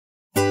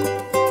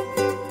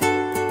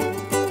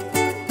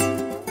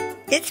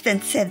It's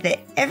been said that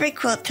every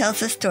quilt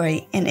tells a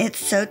story, and it's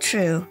so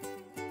true.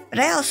 But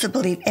I also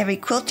believe every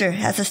quilter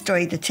has a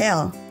story to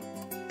tell.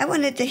 I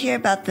wanted to hear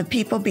about the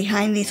people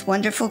behind these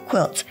wonderful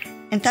quilts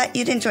and thought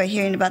you'd enjoy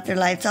hearing about their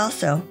lives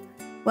also.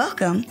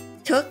 Welcome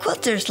to A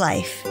Quilter's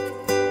Life.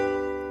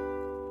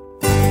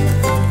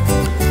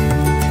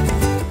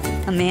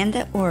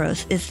 Amanda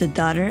Oros is the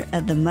daughter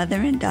of the mother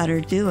and daughter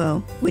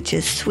duo, which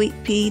is Sweet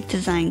Pea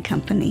Design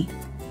Company.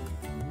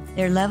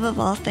 Their love of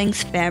all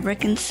things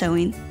fabric and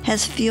sewing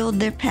has fueled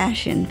their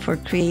passion for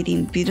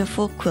creating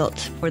beautiful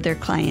quilts for their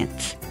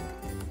clients.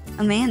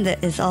 Amanda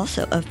is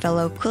also a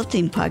fellow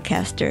quilting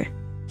podcaster,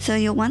 so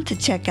you'll want to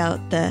check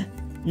out the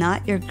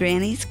Not Your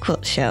Granny's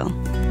Quilt Show.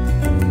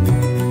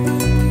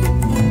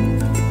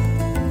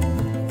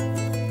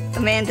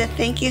 Amanda,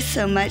 thank you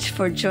so much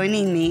for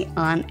joining me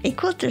on A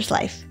Quilter's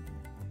Life.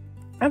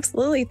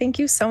 Absolutely. Thank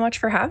you so much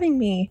for having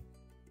me.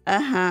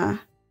 I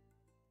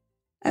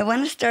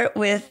want to start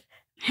with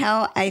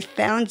how I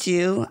found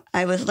you.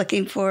 I was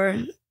looking for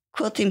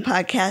quilting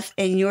podcasts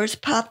and yours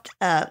popped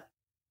up.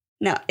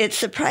 Now, it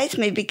surprised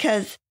me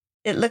because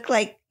it looked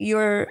like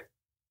your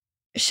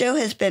show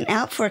has been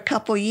out for a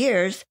couple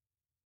years,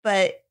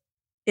 but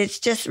it's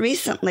just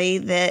recently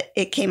that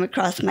it came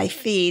across my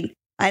feed.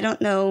 I don't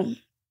know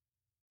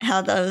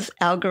how those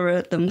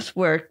algorithms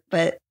work,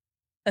 but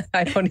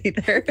I don't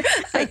either.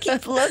 I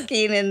keep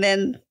looking and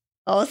then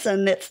all of a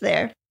sudden it's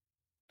there.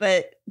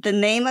 But the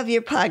name of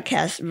your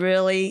podcast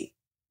really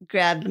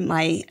grabbed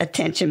my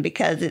attention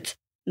because it's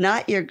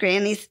Not Your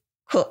Granny's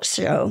Quilt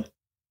Show.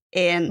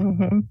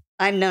 And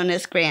I'm known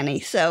as Granny.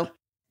 So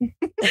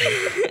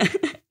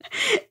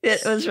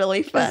it was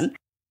really fun.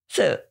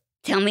 So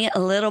tell me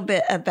a little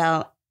bit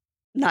about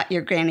Not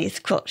Your Granny's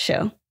Quilt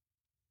Show.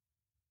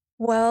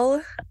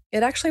 Well,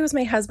 it actually was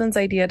my husband's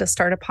idea to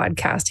start a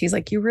podcast. He's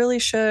like, you really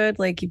should.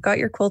 Like, you've got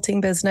your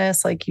quilting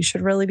business. Like, you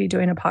should really be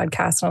doing a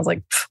podcast. And I was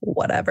like,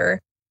 whatever.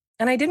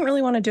 And I didn't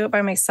really want to do it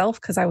by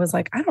myself because I was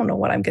like, I don't know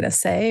what I'm going to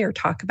say or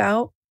talk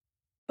about.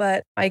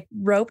 But I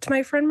roped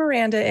my friend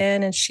Miranda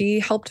in and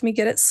she helped me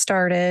get it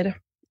started.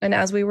 And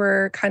as we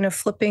were kind of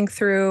flipping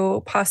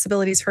through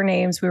possibilities for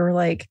names, we were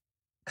like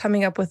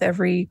coming up with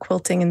every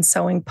quilting and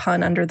sewing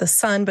pun under the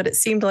sun. But it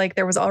seemed like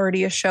there was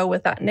already a show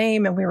with that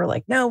name. And we were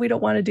like, no, we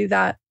don't want to do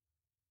that.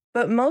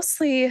 But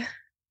mostly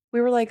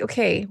we were like,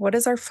 okay, what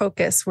is our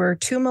focus? We're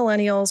two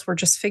millennials. We're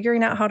just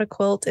figuring out how to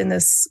quilt in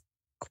this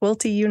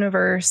quilty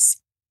universe.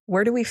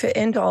 Where do we fit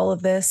into all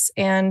of this?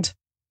 And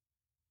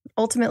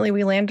ultimately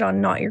we landed on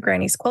Not Your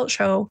Granny's Quilt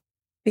Show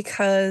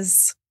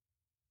because,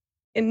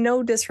 in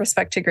no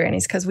disrespect to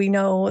grannies, because we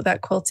know that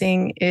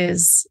quilting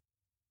is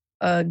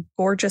a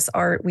gorgeous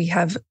art. We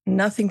have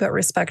nothing but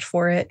respect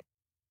for it.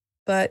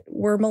 But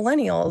we're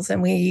millennials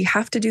and we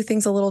have to do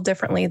things a little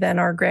differently than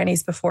our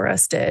grannies before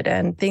us did.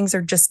 And things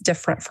are just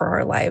different for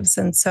our lives.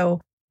 And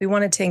so we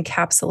wanted to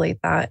encapsulate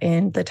that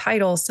in the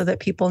title so that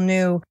people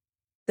knew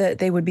that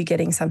they would be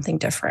getting something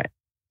different.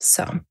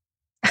 So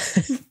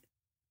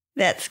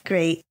that's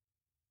great.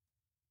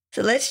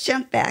 So let's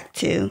jump back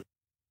to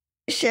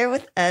share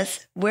with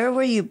us, where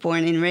were you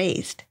born and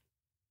raised?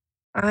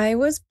 I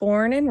was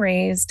born and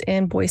raised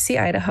in Boise,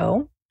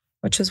 Idaho,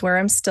 which is where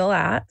I'm still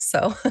at.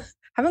 So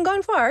haven't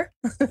gone far.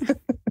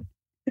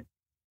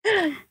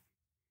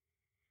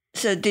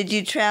 So did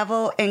you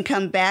travel and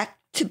come back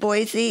to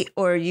Boise,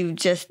 or you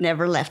just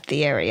never left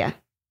the area?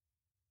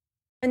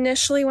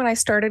 Initially, when I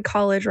started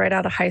college right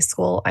out of high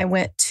school, I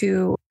went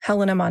to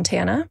Helena,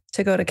 Montana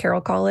to go to Carroll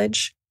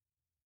College.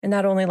 And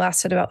that only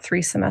lasted about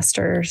 3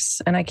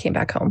 semesters. And I came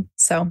back home.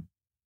 So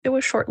it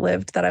was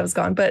short-lived that I was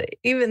gone. But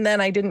even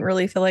then, I didn't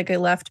really feel like I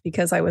left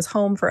because I was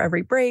home for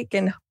every break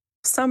and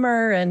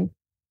summer. And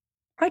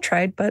I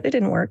tried, but it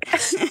didn't work.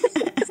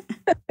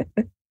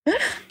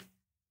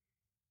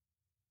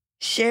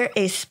 Share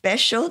a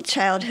special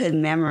childhood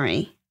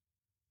memory.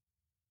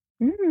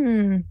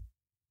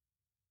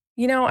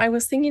 You know, I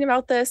was thinking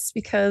about this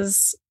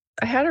because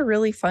I had a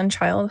really fun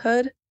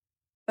childhood,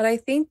 but I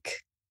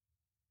think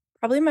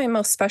probably my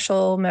most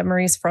special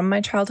memories from my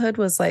childhood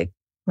was like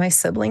my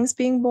siblings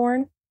being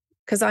born,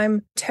 because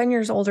I'm 10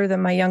 years older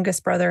than my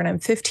youngest brother and I'm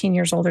 15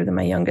 years older than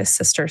my youngest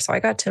sister. So I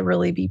got to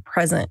really be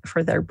present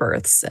for their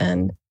births.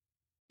 And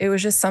it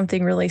was just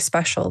something really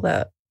special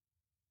that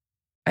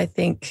I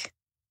think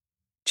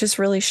just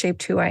really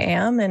shaped who I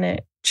am. And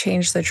it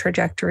changed the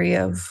trajectory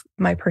of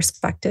my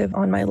perspective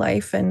on my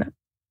life. And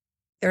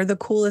they're the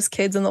coolest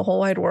kids in the whole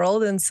wide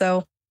world. And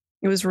so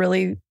it was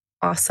really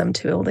awesome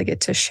to be able to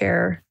get to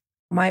share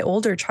my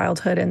older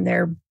childhood and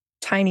their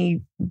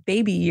tiny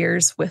baby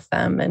years with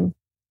them and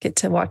get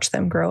to watch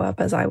them grow up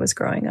as I was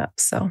growing up.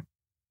 So,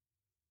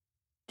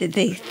 did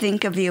they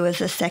think of you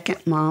as a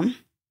second mom?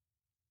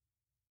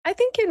 I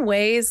think in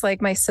ways,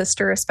 like my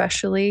sister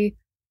especially,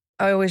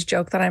 I always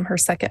joke that I'm her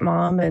second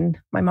mom, and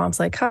my mom's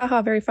like,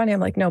 haha, very funny. I'm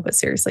like, no, but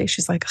seriously.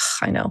 She's like,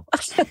 I know.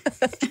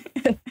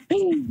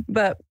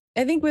 But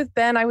I think with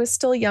Ben, I was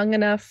still young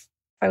enough.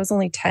 I was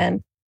only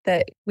 10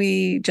 that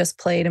we just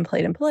played and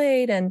played and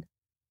played. And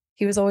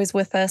he was always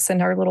with us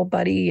and our little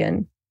buddy.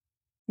 And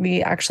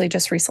we actually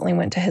just recently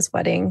went to his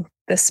wedding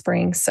this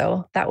spring.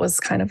 So that was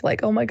kind of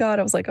like, oh my God.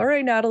 I was like, all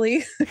right,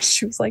 Natalie.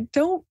 She was like,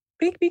 don't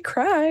make me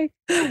cry.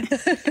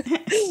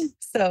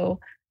 So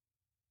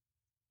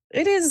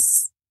it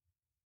is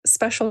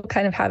special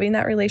kind of having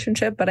that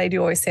relationship. But I do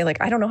always say, like,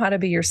 I don't know how to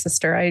be your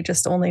sister. I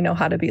just only know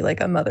how to be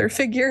like a mother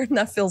figure. And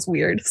that feels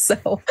weird.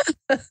 So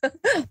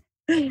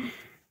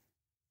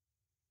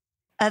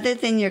Other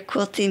than your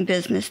quilting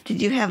business, did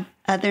you have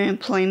other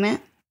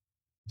employment?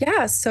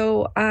 yeah.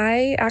 So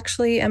I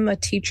actually am a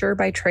teacher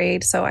by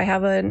trade. So I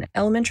have an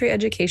elementary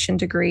education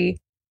degree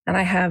and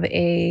I have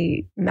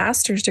a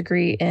master's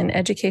degree in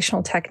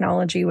educational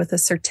technology with a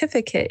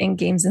certificate in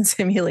games and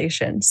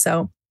simulation.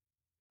 So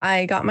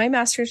I got my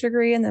master's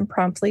degree and then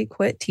promptly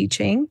quit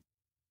teaching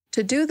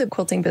to do the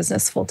quilting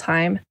business full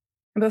time.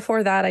 And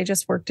before that, I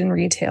just worked in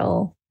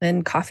retail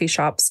and coffee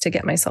shops to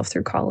get myself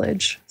through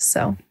college.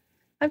 So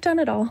I've done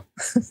it all.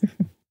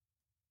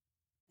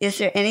 Is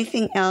there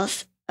anything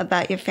else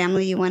about your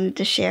family you wanted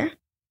to share?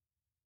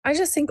 I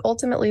just think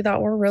ultimately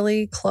that we're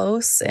really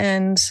close.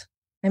 And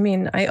I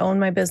mean, I own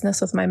my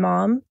business with my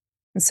mom.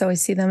 And so I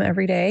see them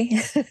every day.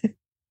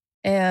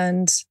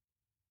 And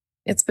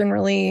it's been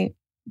really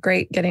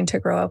great getting to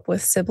grow up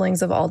with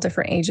siblings of all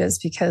different ages,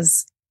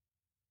 because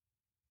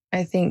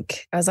I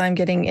think as I'm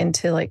getting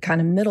into like kind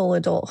of middle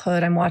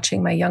adulthood, I'm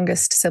watching my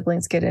youngest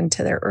siblings get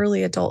into their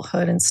early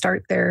adulthood and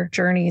start their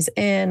journeys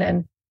in.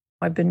 And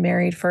I've been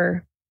married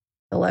for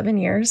 11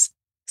 years.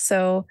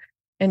 So,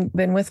 and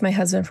been with my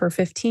husband for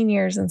 15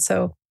 years. And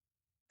so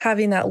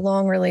having that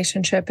long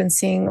relationship and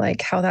seeing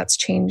like how that's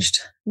changed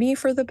me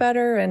for the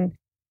better and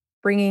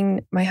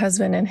bringing my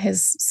husband and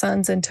his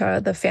sons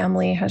into the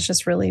family has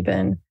just really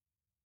been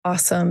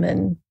awesome.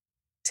 And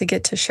to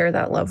get to share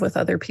that love with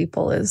other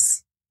people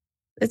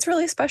it's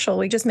really special.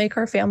 We just make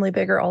our family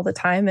bigger all the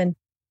time and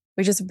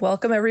we just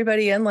welcome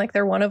everybody in like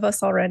they're one of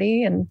us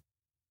already and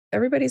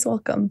everybody's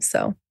welcome.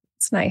 So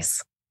it's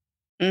nice.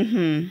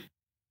 Mm-hmm.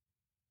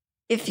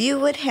 If you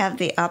would have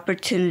the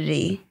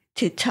opportunity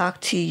to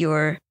talk to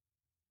your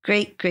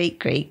great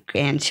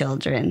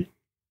grandchildren,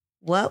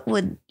 what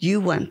would you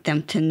want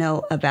them to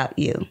know about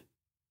you?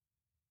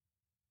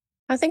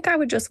 I think I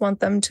would just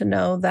want them to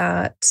know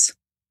that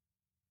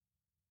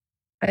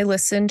I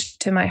listened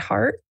to my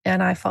heart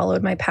and I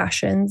followed my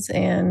passions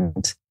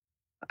and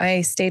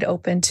I stayed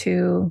open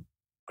to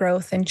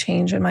growth and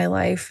change in my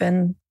life.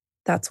 And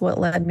that's what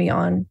led me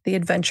on the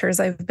adventures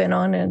I've been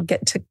on and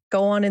get to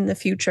go on in the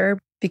future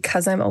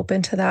because I'm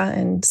open to that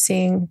and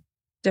seeing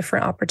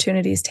different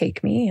opportunities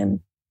take me.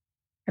 And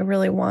I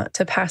really want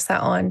to pass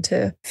that on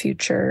to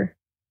future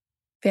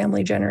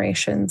family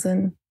generations.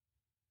 And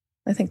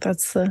I think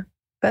that's the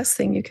best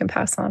thing you can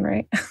pass on,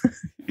 right?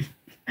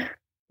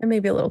 And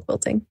maybe a little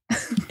quilting.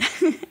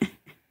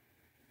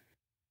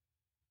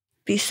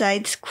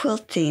 Besides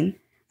quilting,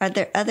 are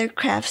there other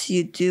crafts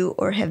you do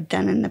or have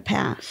done in the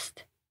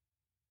past?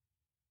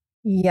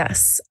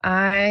 Yes,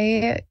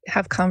 I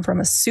have come from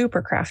a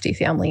super crafty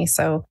family.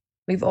 So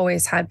we've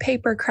always had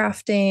paper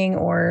crafting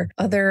or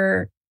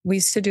we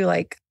used to do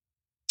like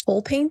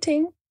toll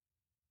painting.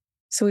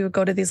 So we would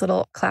go to these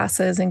little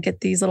classes and get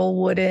these little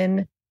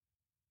wooden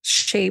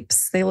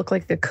shapes. They look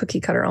like a cookie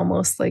cutter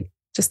almost, like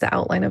just the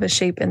outline of a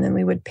shape. And then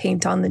we would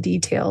paint on the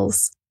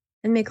details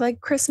and make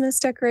like Christmas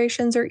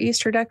decorations or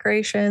Easter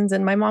decorations.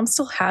 And my mom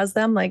still has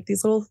them, like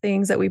these little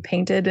things that we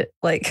painted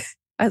like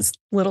as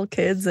little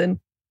kids. And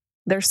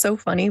they're so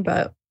funny.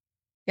 But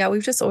yeah,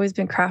 we've just always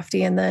been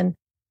crafty. And then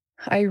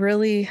I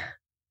really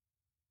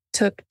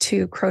took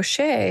to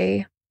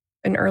crochet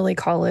in early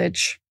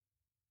college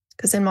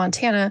because in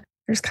Montana,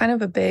 there's kind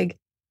of a big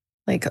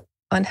like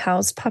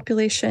unhoused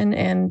population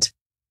and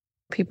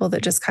people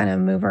that just kind of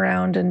move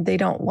around and they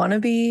don't want to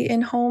be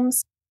in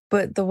homes.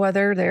 But the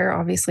weather there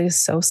obviously is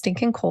so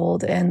stinking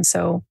cold. And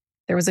so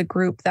there was a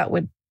group that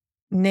would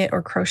knit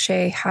or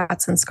crochet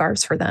hats and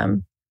scarves for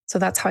them. So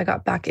that's how I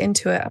got back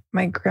into it.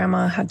 My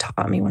grandma had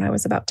taught me when I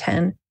was about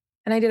 10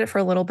 and I did it for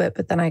a little bit,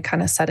 but then I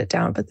kind of set it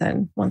down. But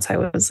then once I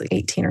was like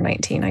 18 or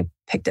 19, I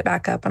picked it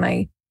back up and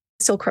I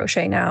still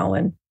crochet now.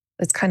 And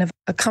it's kind of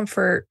a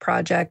comfort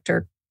project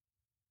or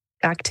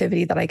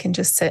activity that I can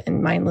just sit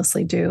and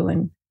mindlessly do.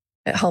 And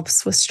it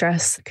helps with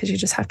stress because you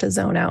just have to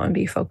zone out and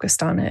be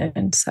focused on it.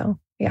 And so,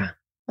 yeah,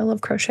 I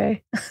love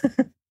crochet.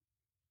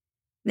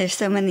 There's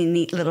so many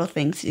neat little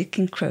things you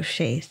can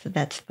crochet, so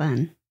that's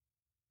fun.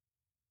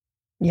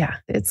 Yeah,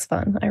 it's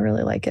fun. I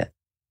really like it.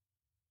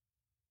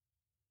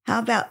 How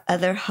about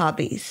other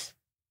hobbies?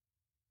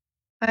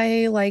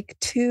 I like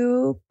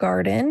to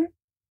garden.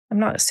 I'm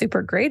not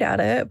super great at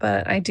it,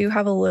 but I do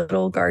have a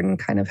little garden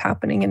kind of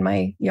happening in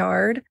my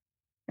yard.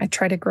 I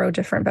try to grow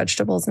different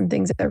vegetables and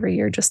things every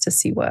year just to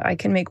see what I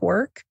can make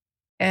work.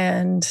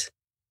 And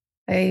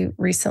I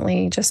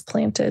recently just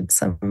planted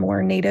some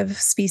more native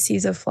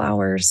species of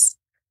flowers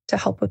to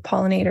help with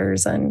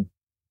pollinators and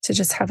to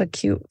just have a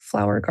cute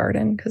flower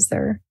garden because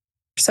they're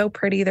so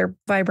pretty. They're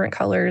vibrant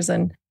colors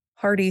and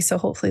hardy. So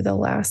hopefully they'll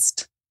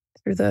last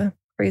through the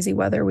crazy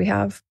weather we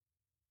have.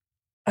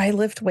 I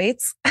lift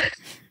weights.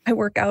 I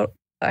work out.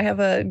 I have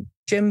a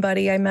gym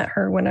buddy. I met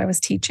her when I was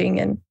teaching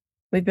and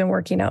We've been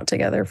working out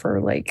together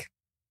for like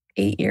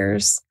 8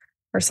 years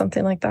or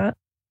something like that.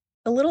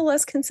 A little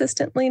less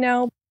consistently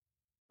now,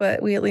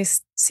 but we at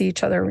least see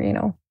each other,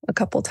 a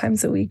couple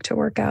times a week to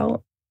work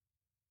out.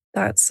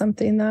 That's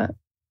something that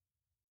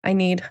I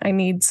need. I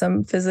need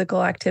some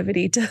physical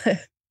activity to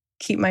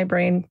keep my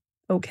brain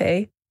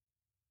okay.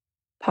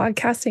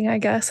 Podcasting, I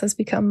guess, has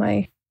become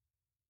my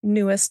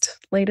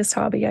latest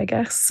hobby, I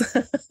guess.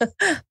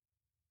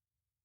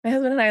 My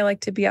husband and I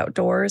like to be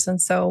outdoors,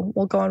 and so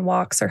we'll go on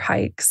walks or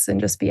hikes and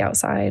just be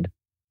outside.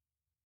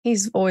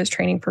 He's always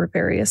training for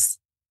various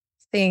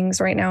things.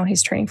 Right now,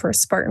 he's training for a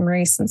Spartan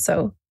race, and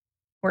so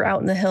we're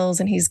out in the hills,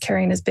 and he's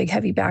carrying his big,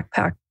 heavy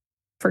backpack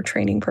for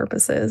training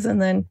purposes.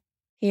 And then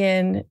he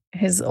and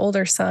his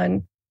older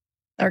son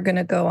are going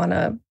to go on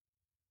a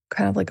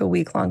kind of like a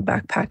week-long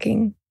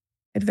backpacking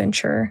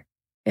adventure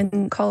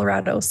in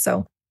Colorado.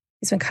 So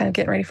he's been kind of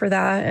getting ready for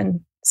that.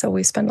 And so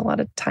we spend a lot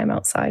of time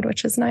outside,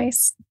 which is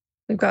nice.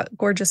 We've got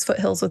gorgeous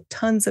foothills with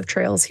tons of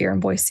trails here in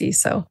Boise.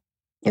 So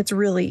it's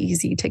really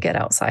easy to get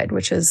outside,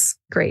 which is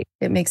great.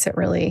 It makes it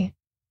really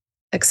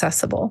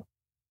accessible.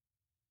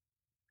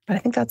 But I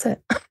think that's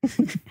it.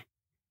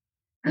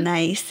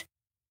 Nice.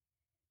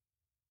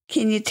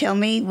 Can you tell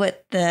me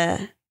what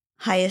the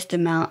highest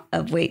amount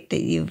of weight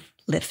that you've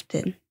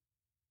lifted?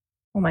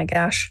 Oh my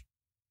gosh.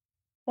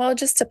 Well, it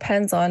just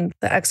depends on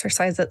the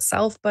exercise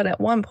itself. But at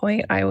one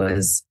point, I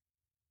was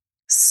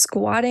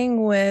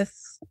squatting with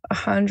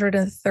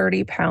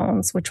 130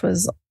 pounds, which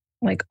was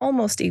like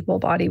almost equal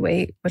body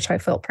weight, which I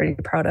felt pretty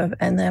proud of.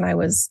 And then I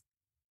was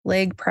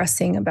leg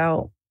pressing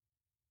about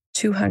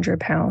 200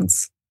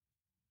 pounds.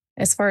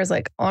 As far as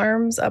like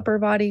arms, upper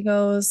body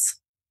goes,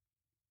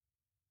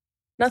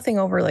 nothing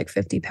over like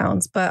 50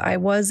 pounds, but I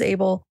was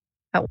able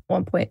at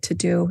one point to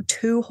do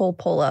 2 whole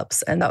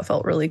pull-ups, and that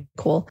felt really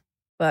cool.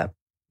 But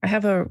I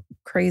have a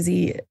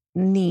crazy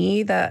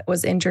knee that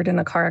was injured in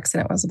a car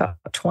accident when I was about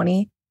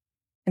 20.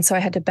 And so I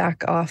had to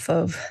back off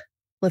of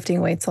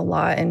lifting weights a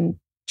lot and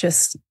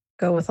just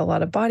go with a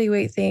lot of body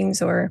weight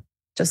things, or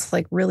just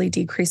like really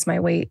decrease my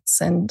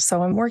weights. And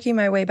so I'm working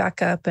my way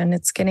back up, and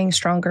it's getting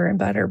stronger and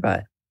better,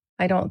 but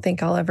I don't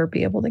think I'll ever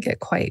be able to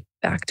get quite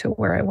back to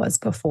where I was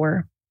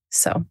before.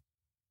 So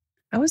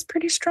I was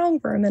pretty strong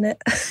for a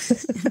minute.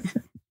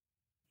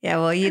 Yeah,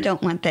 well, you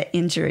don't want that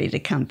injury to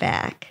come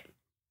back.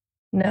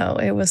 No,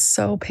 it was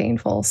so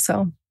painful.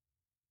 So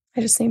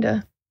I just need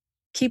to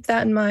keep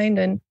that in mind.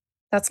 And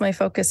that's my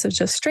focus, is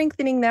just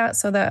strengthening that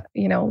so that,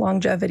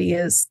 longevity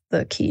is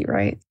the key,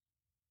 right?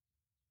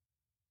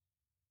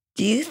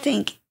 Do you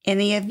think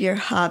any of your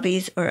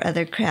hobbies or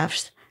other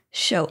crafts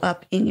show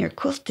up in your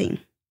quilting?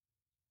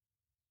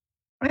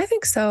 I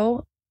think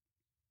so.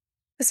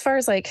 As far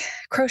as like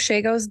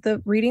crochet goes,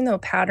 reading the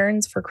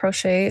patterns for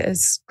crochet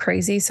is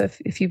crazy. So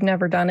if you've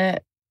never done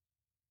it,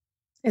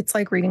 it's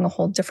like reading a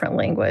whole different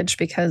language,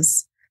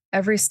 because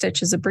every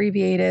stitch is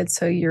abbreviated.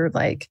 So you're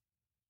like,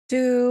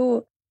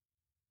 do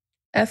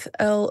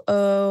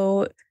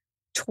FLO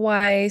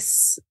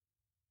twice,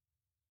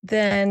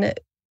 then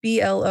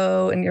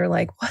BLO, and you're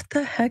like, what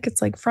the heck?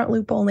 It's like front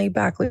loop only,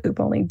 back loop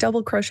only,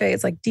 double crochet.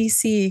 It's like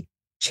DC,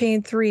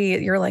 chain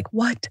 3. You're like,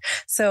 what?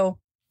 So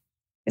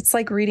it's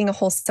like reading a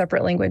whole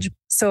separate language.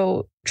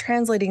 So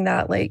translating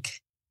that like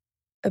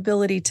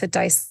ability to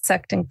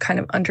dissect and kind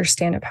of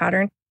understand a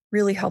pattern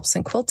really helps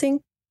in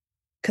quilting,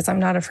 because I'm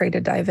not afraid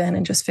to dive in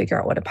and just figure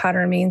out what a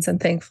pattern means. And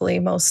thankfully,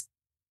 most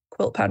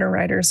quilt pattern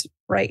writers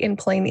write in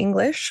plain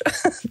English.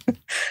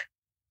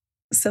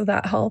 So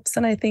that helps.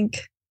 And I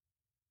think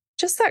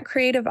just that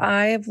creative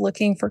eye of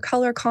looking for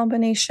color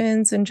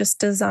combinations and just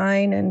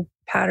design and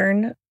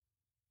pattern,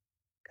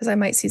 because I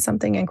might see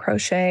something in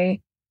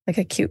crochet, like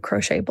a cute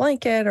crochet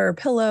blanket or a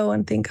pillow,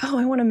 and think, oh,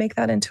 I want to make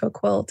that into a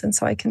quilt. And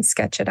so I can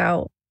sketch it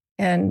out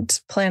and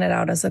plan it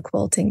out as a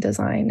quilting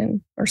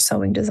design or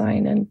sewing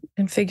design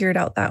and figure it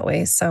out that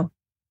way. So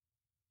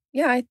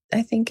yeah,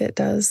 I think it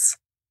does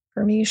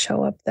for me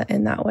show up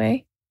in that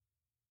way.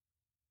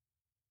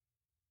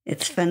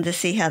 It's fun to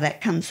see how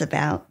that comes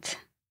about.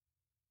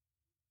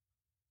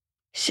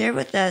 Share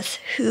with us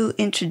who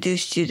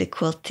introduced you to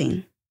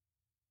quilting.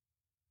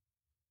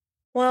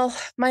 Well,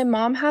 my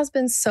mom has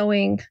been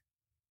sewing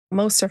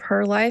most of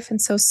her life.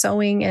 And so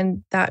sewing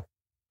and that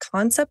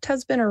concept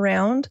has been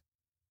around.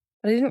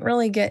 But I didn't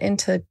really get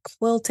into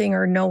quilting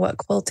or know what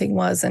quilting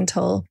was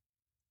until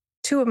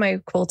 2 of my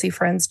quilty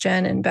friends,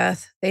 Jen and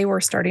Beth, they were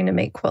starting to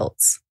make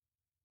quilts.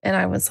 And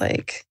I was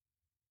like,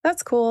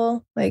 that's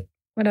cool. Like,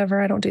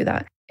 whatever, I don't do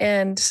that.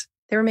 And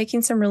they were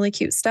making some really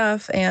cute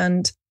stuff.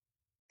 And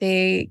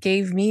they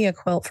gave me a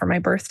quilt for my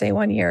birthday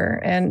one year.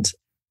 And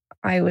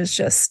I was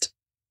just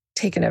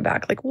taken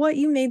aback. Like, what?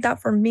 You made that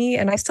for me?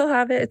 And I still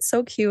have it. It's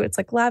so cute. It's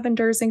like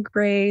lavenders and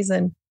grays.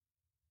 And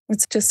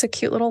it's just a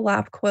cute little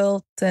lap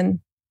quilt. And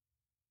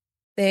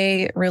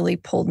they really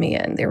pulled me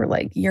in. They were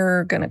like,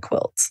 you're going to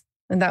quilt.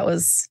 And that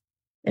was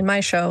in my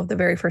show. The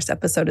very first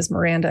episode is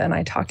Miranda and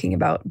I talking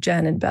about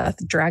Jen and Beth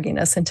dragging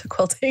us into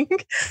quilting,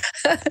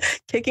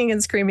 kicking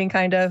and screaming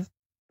kind of.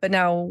 But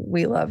now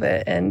we love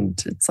it.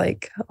 And it's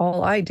like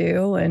all I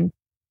do. And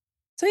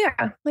so,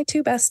 yeah, my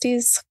 2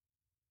 besties.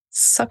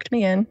 sucked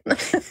me in.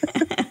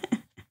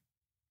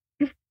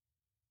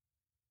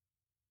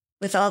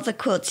 With all the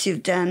quilts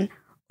you've done,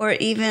 or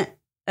even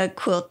a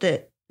quilt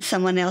that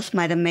someone else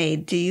might have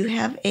made, do you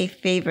have a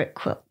favorite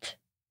quilt?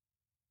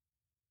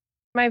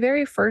 My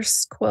very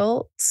first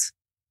quilt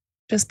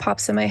just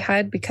pops in my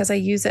head because I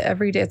use it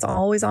every day. It's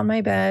always on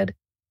my bed.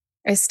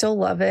 I still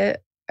love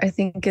it. I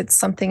think it's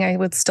something I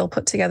would still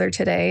put together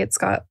today. It's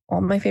got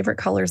all my favorite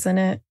colors in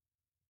it.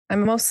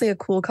 I'm mostly a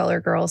cool color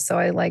girl, so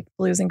I like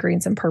blues and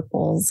greens and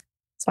purples.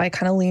 So I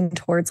kind of lean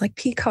towards like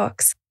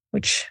peacocks,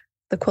 which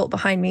the quilt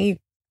behind me,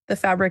 the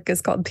fabric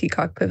is called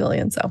Peacock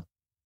Pavilion. So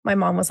my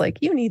mom was like,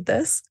 you need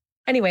this.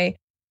 Anyway,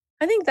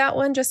 I think that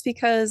one, just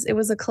because it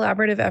was a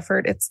collaborative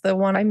effort, it's the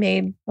one I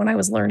made when I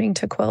was learning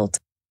to quilt,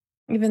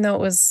 even though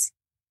it was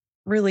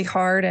really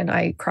hard and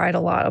I cried a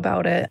lot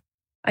about it.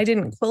 I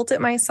didn't quilt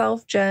it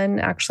myself. Jen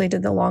actually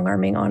did the long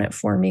arming on it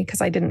for me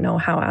because I didn't know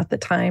how at the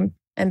time.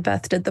 And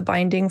Beth did the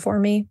binding for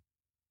me.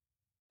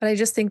 But I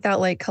just think that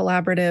like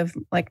collaborative,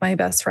 like my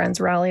best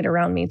friends rallied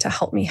around me to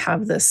help me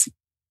have this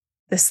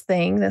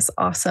thing, this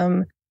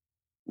awesome,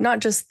 not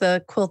just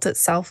the quilt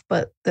itself,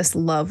 but this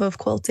love of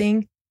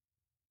quilting.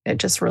 It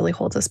just really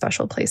holds a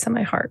special place in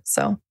my heart.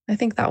 So I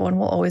think that one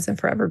will always and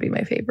forever be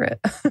my favorite.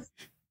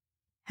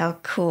 How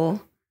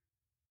cool.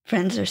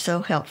 Friends are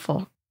so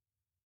helpful.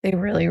 They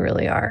really,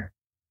 really are.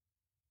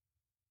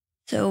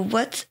 So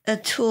what's a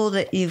tool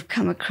that you've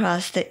come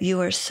across that you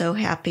are so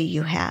happy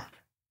you have?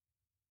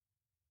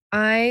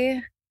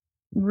 I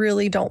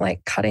really don't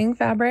like cutting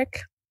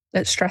fabric.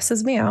 It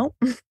stresses me out.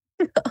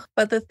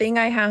 But the thing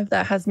I have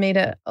that has made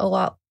it a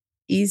lot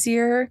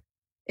easier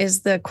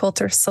is the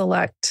Quilter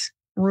Select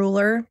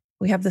ruler.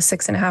 We have the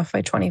 6.5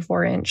 by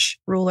 24 inch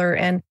ruler.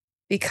 And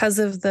because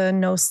of the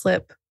no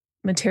slip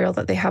material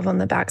that they have on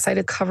the backside,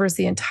 it covers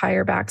the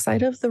entire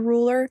backside of the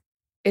ruler.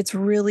 It's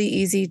really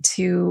easy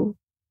to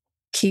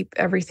keep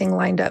everything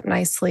lined up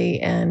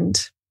nicely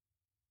and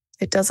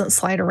it doesn't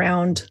slide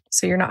around.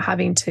 So you're not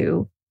having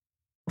to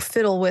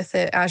fiddle with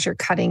it as you're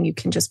cutting. You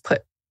can just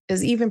put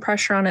as even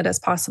pressure on it as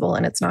possible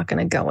and it's not going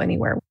to go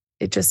anywhere.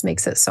 It just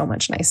makes it so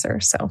much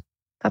nicer. So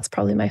that's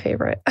probably my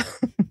favorite.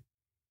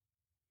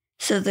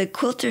 So the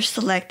Quilter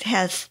Select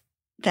has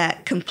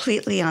that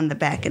completely on the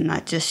back and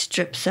not just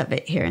strips of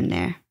it here and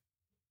there.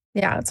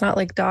 Yeah, it's not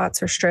like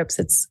dots or strips.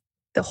 It's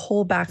the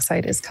whole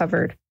backside is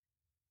covered.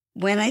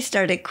 When I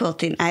started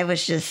quilting, I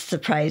was just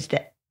surprised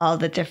at all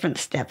the different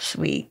steps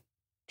we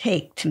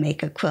take to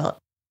make a quilt.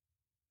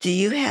 Do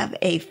you have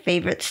a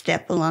favorite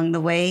step along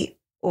the way,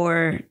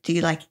 or do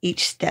you like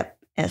each step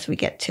as we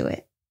get to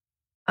it?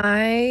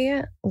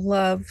 I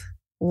love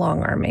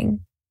long arming,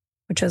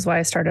 which is why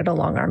I started a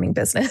long arming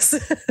business.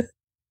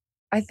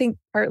 I think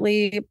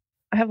partly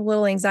I have a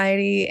little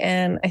anxiety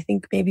and I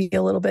think maybe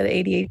a little bit of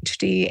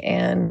ADHD.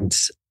 And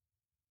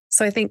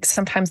so I think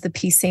sometimes the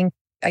piecing,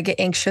 I get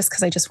anxious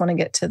because I just want to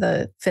get to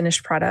the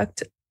finished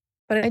product.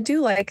 But I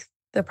do like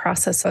the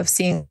process of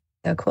seeing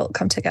a quilt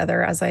come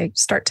together as I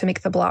start to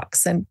make the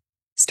blocks and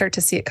start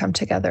to see it come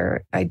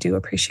together. I do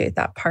appreciate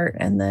that part.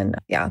 And then,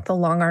 yeah, the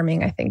long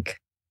arming, I think,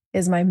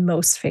 is my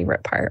most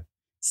favorite part.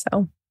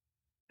 So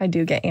I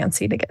do get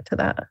antsy to get to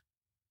that.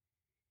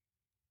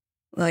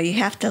 Well, you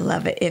have to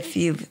love it if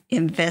you've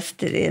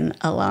invested in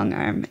a long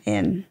arm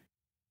and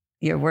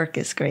your work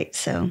is great.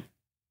 So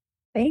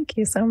thank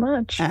you so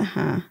much.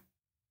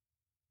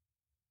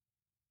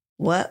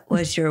 What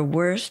was your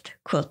worst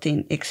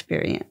quilting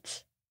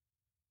experience?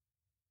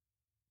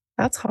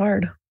 That's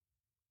hard.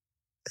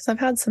 Because I've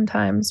had some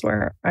times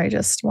where I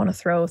just want to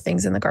throw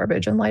things in the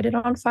garbage and light it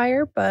on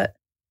fire. But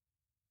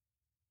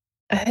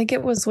I think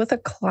it was with a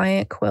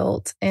client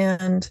quilt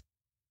and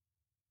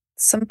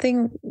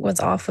something was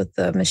off with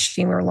the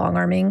machine. We were long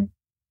arming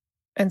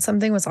and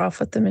something was off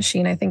with the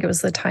machine. I think it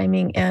was the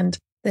timing and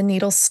the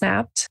needle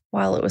snapped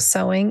while it was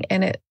sewing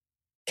and it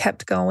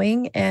kept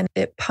going and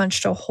it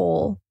punched a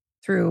hole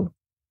through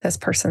this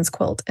person's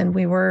quilt. And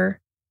we were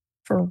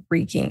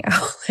freaking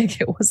out. Like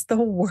it was the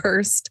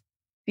worst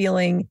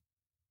feeling.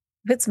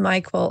 If it's my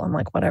quilt, I'm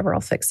like, whatever,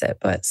 I'll fix it.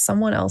 But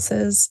someone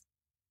else's,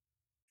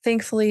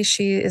 thankfully,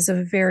 she is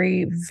a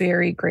very,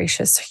 very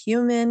gracious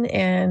human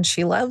and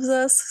she loves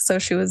us. So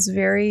she was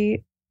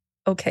very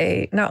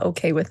okay, not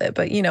okay with it,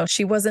 but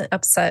she wasn't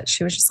upset.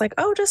 She was just like,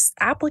 oh, just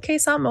applique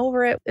something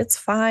over it. It's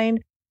fine.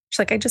 She's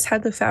like, I just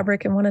had the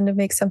fabric and wanted to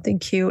make something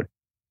cute.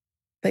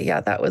 But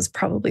yeah, that was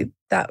probably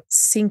that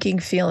sinking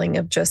feeling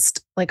of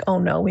just like, oh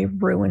no, we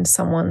ruined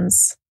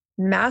someone's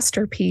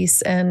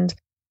masterpiece. And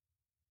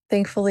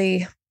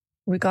thankfully,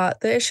 we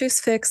got the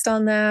issues fixed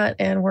on that.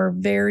 And we're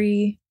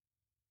very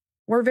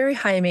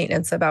high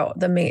maintenance about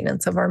the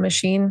maintenance of our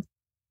machine.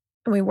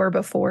 We were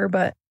before,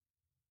 but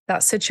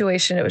that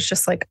situation, it was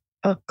just like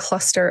a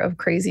cluster of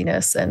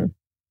craziness. And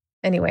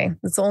anyway,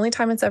 it's the only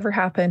time it's ever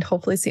happened.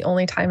 Hopefully it's the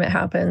only time it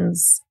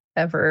happens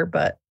ever.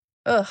 But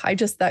I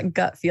just that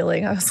gut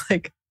feeling. I was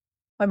like,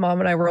 my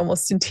mom and I were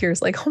almost in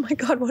tears, like, oh my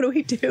God, what do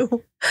we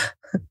do?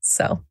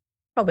 So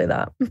probably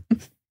that.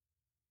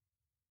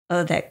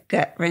 Oh, that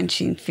gut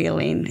wrenching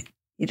feeling.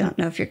 You don't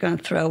know if you're going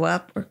to throw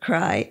up or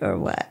cry or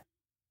what.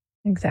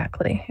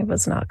 Exactly. It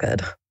was not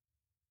good.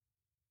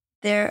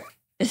 There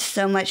is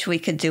so much we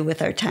could do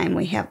with our time.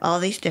 We have all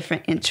these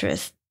different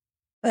interests,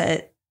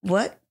 but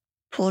what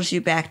pulls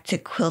you back to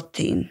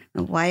quilting?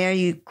 Why are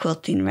you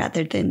quilting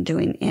rather than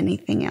doing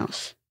anything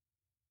else?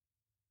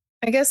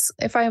 I guess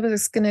if I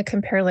was going to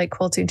compare like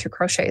quilting to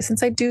crochet,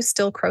 since I do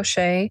still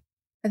crochet,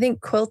 I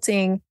think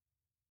quilting,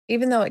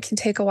 even though it can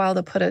take a while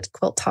to put a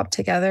quilt top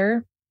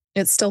together,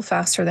 it's still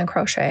faster than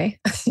crochet.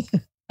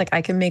 Like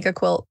I can make a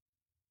quilt,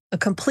 a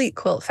complete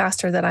quilt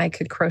faster than I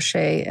could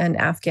crochet an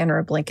Afghan or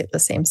a blanket the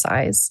same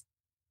size.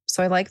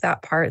 So I like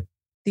that part,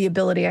 the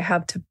ability I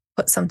have to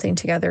put something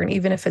together. And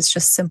even if it's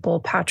just simple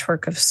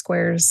patchwork of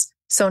squares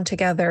sewn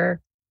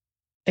together,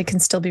 it can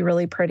still be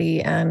really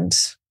pretty and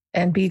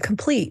be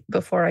complete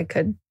before I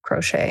could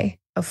crochet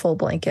a full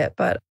blanket.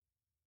 But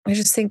I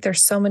just think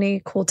there's so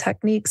many cool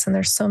techniques and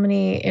there's so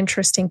many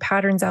interesting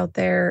patterns out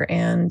there,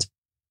 and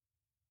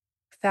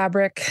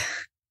fabric,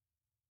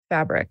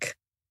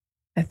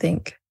 I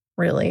think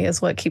really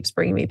is what keeps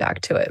bringing me back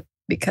to it.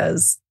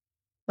 Because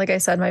like I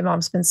said, my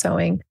mom's been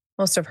sewing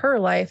most of her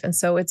life. And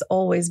so it's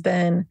always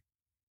been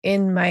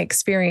in my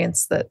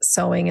experience that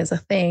sewing is a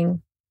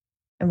thing.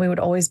 And we would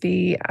always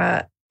be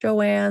at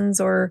Joann's,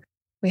 or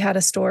we had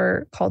a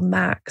store called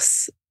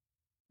Max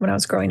when I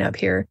was growing up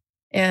here.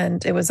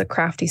 And it was a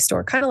crafty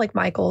store, kind of like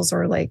Michael's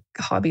or like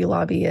Hobby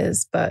Lobby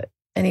is. But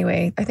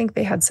anyway, I think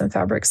they had some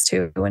fabrics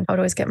too. And I would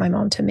always get my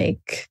mom to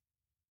make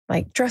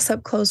like dress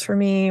up clothes for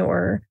me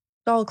or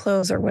doll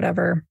clothes or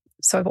whatever.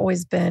 So I've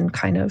always been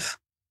kind of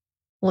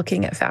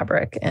looking at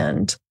fabric,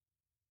 and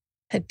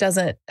it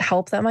doesn't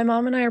help that my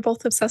mom and I are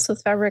both obsessed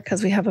with fabric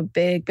because we have a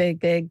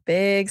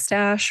big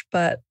stash,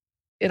 but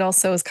it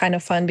also is kind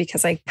of fun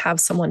because I have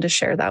someone to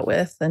share that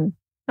with, and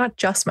not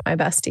just my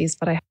besties,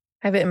 but I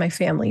have it in my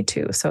family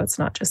too. So it's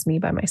not just me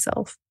by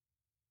myself.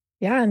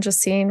 Yeah. And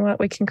just seeing what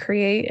we can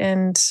create,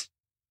 and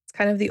it's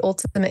kind of the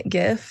ultimate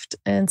gift.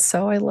 And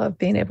so I love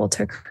being able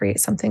to create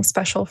something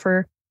special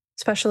for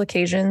special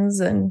occasions.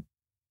 And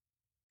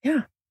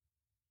yeah.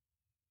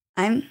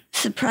 I'm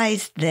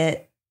surprised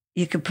that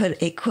you could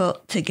put a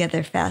quilt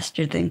together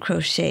faster than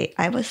crochet.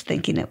 I was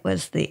thinking it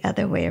was the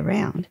other way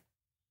around.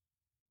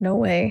 No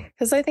way.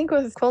 Because I think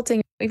with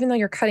quilting, even though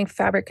you're cutting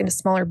fabric into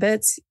smaller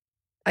bits,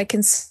 I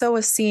can sew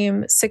a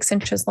seam 6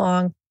 inches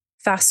long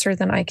faster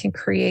than I can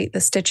create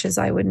the stitches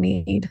I would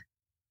need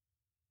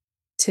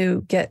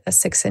to get a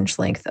 6-inch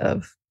length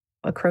of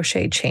a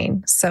crochet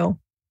chain. So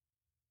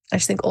I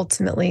just think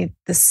ultimately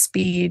the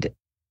speed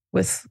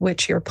with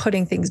which you're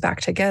putting things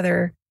back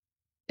together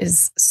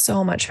is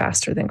so much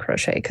faster than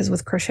crochet. Because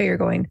with crochet, you're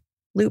going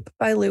loop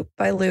by loop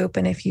by loop.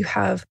 And if you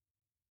have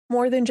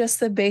more than just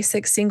the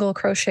basic single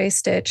crochet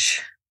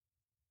stitch,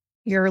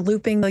 you're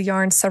looping the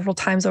yarn several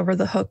times over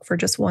the hook for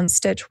just one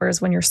stitch.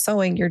 Whereas when you're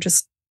sewing, you're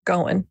just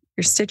going,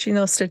 you're stitching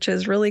those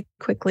stitches really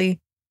quickly.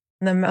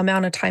 And the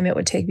amount of time it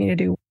would take me to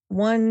do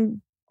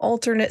one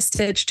alternate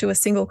stitch to a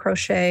single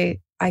crochet,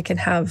 I can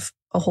have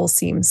a whole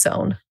seam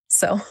sewn.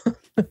 So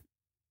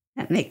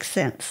that makes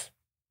sense.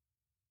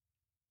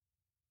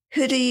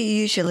 Who do you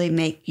usually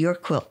make your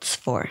quilts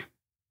for?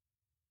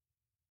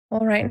 Well,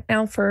 right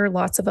now for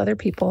lots of other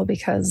people,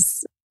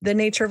 because the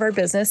nature of our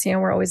business,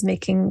 we're always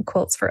making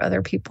quilts for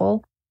other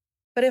people.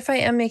 But if I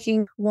am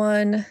making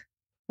one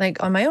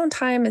like on my own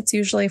time, it's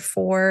usually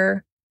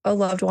for a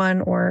loved one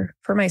or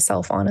for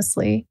myself,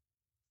 honestly,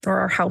 or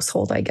our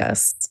household, I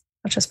guess.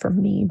 Not just for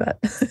me, but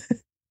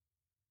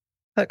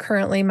but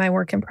currently my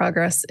work in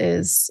progress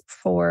is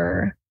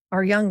for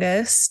our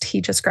youngest.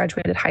 He just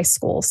graduated high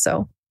school,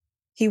 so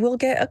he will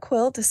get a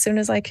quilt as soon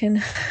as I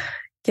can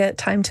get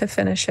time to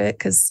finish it,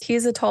 because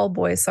he's a tall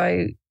boy. So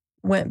I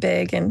went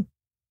big, and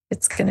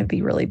it's going to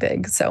be really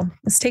big. So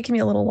it's taking me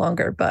a little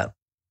longer, but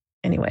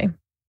anyway.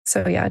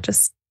 So yeah,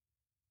 just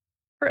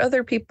for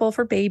other people,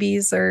 for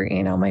babies, or,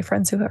 my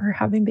friends who are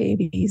having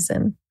babies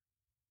and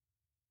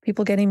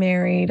people getting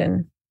married,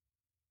 and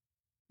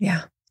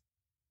yeah.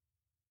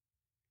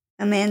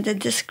 Amanda,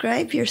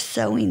 describe your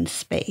sewing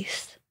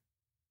space.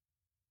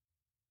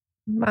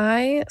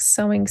 My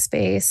sewing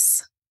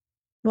space.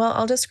 Well,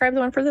 I'll describe the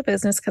one for the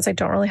business because I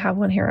don't really have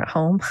one here at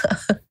home.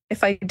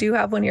 If I do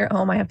have one here at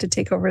home, I have to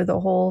take over the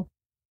whole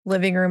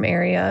living room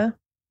area.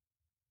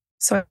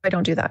 So I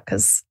don't do that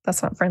because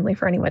that's not friendly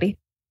for anybody.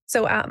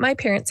 So at my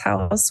parents'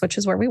 house, which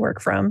is where we work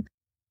from,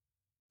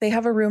 they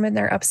have a room in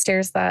there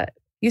upstairs that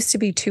used to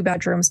be 2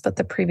 bedrooms, but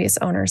the previous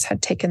owners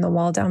had taken the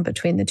wall down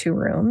between the 2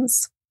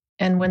 rooms.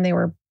 And when they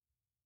were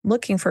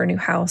looking for a new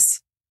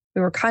house,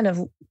 we were kind of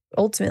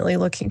ultimately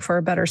looking for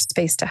a better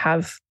space to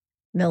have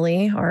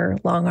Millie, our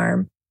long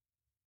arm,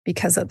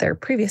 because at their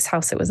previous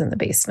house, it was in the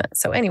basement.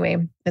 So anyway,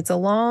 it's a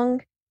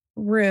long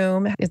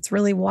room. It's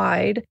really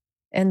wide.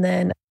 And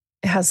then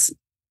it has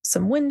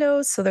some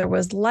windows. So there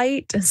was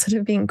light instead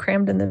of being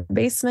crammed in the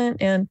basement,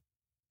 and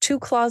 2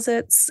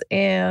 closets.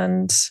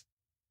 And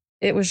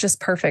it was just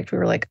perfect. We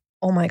were like,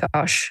 oh my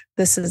gosh,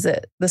 this is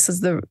it. This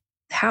is the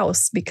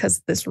house,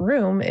 because this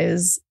room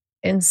is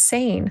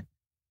insane.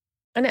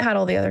 And it had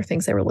all the other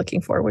things they were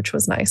looking for, which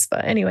was nice.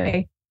 But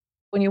anyway,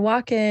 when you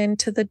walk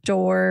into the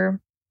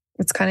door,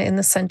 It's kind of in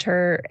the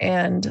center,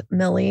 and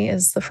Millie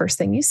is the first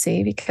thing you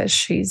see because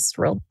she's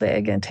real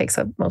big and takes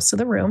up most of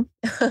the room.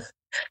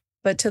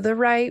 But to the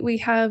right, we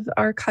have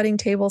our cutting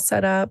table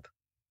set up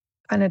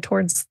kind of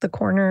towards the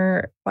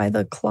corner by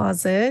the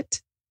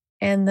closet.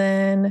 And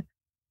then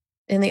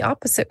in the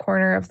opposite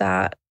corner of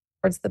that,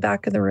 towards the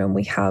back of the room,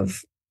 we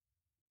have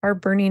our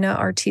Bernina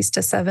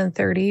Artista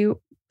 730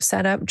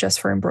 set up just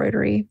for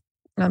embroidery.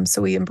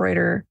 So we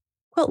embroider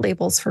quilt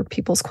labels for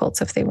people's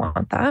quilts if they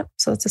want that.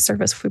 So it's a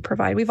service we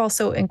provide. We've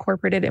also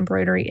incorporated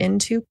embroidery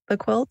into the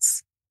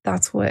quilts.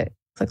 That's what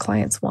the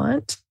clients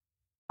want.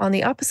 On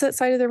the opposite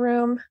side of the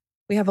room,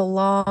 we have a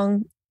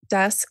long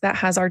desk that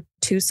has our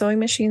 2 sewing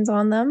machines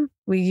on them.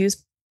 We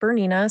use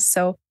Bernina.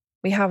 So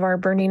we have our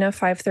Bernina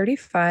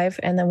 535,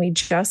 and then we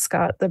just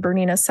got the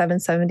Bernina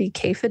 770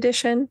 Cafe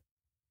edition.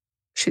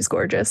 She's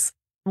gorgeous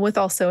with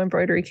also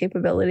embroidery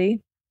capability.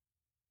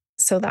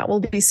 So that will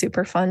be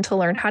super fun to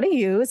learn how to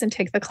use and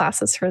take the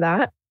classes for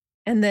that.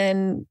 And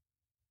then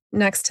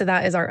next to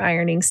that is our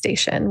ironing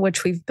station,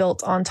 which we've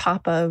built on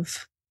top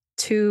of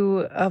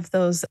 2 of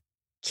those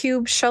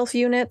cube shelf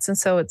units. And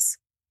so it's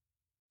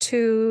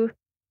 2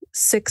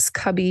 6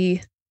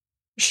 cubby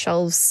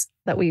shelves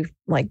that we've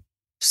like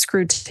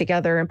screwed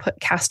together and put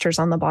casters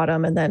on the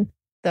bottom. And then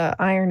the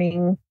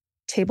ironing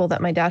table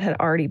that my dad had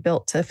already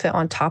built to fit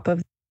on top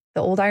of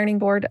the old ironing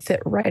board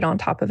fit right on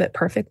top of it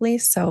perfectly.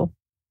 So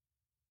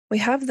we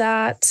have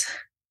that.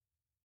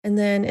 And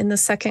then in the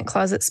second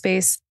closet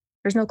space,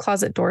 there's no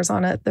closet doors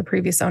on it. The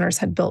previous owners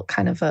had built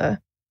kind of a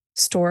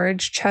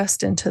storage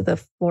chest into the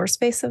floor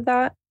space of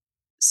that.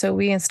 So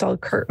we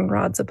installed curtain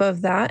rods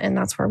above that, and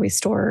that's where we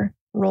store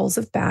rolls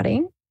of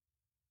batting,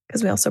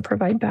 because we also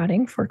provide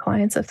batting for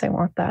clients if they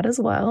want that as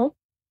well.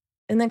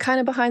 And then kind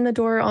of behind the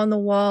door on the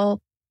wall,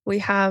 we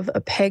have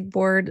a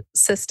pegboard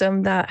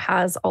system that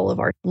has all of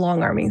our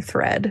long arming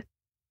thread.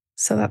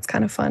 So that's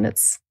kind of fun.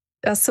 It's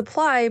a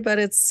supply, but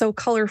it's so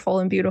colorful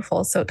and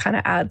beautiful. So it kind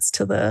of adds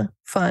to the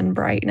fun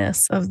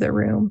brightness of the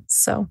room.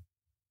 So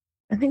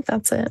I think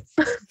that's it.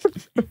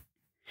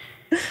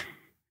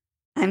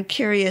 I'm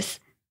curious,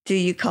 do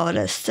you call it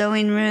a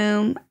sewing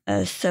room,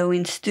 a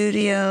sewing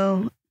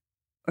studio,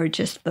 or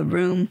just the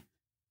room?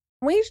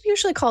 We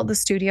usually call it the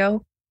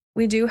studio.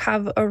 We do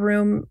have a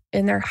room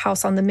in their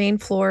house on the main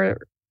floor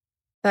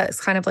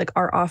that's kind of like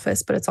our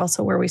office, but it's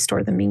also where we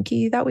store the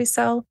minky that we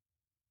sell.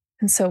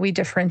 And so we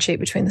differentiate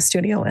between the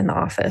studio and the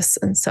office.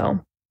 And so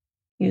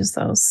use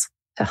those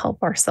to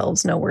help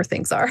ourselves know where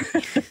things are.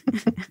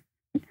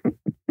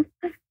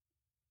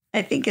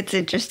 I think it's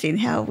interesting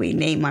how we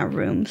name our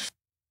rooms.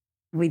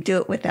 We do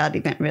it without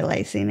even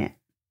realizing it.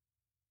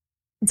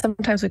 And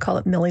sometimes we call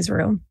it Millie's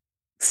room.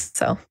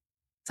 So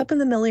it's up in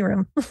the Millie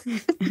room.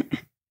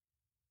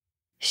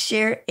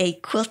 Share a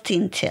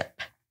quilting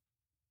tip.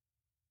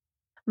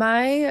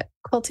 My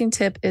quilting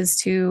tip is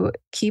to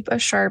keep a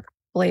sharp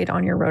blade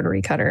on your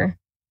rotary cutter.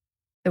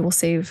 It will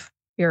save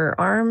your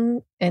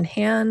arm and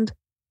hand,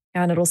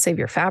 and it'll save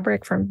your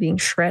fabric from being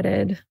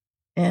shredded.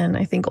 And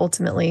I think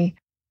ultimately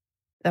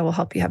that will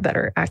help you have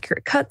better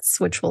accurate cuts,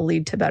 which will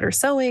lead to better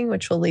sewing,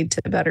 which will lead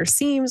to better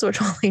seams, which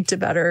will lead to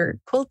better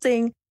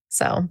quilting.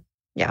 So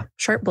yeah,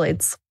 sharp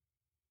blades.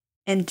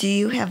 And do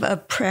you have a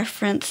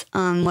preference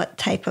on what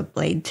type of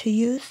blade to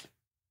use?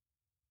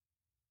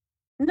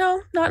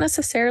 No, not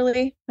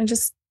necessarily. I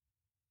just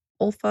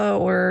Olfa,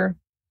 or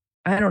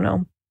I don't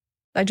know.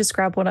 I just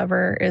grab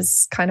whatever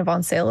is kind of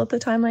on sale at the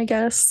time, I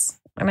guess.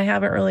 And I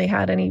haven't really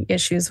had any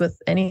issues with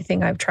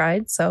anything I've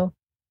tried. So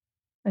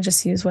I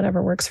just use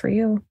whatever works for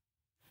you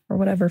or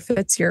whatever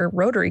fits your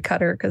rotary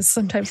cutter, because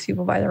sometimes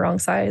people buy the wrong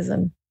size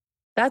and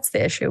that's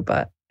the issue,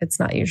 but it's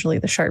not usually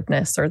the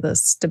sharpness or the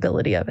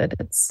stability of it.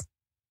 It's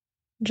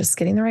just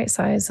getting the right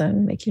size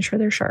and making sure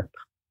they're sharp.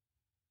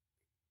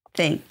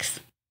 Thanks.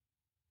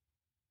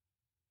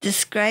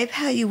 Describe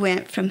how you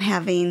went from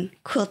having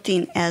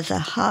quilting as a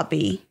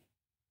hobby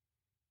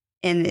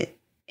and it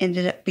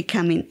ended up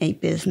becoming a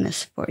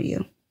business for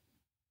you.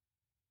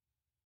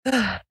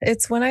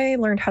 It's when I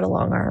learned how to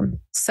long arm.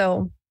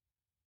 So,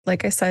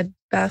 like I said,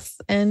 Beth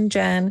and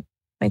Jen,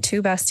 my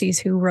 2 besties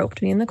who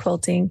roped me in the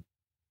quilting,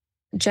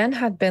 Jen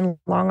had been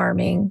long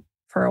arming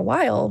for a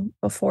while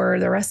before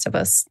the rest of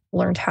us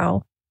learned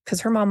how,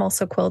 because her mom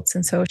also quilts.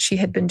 And so she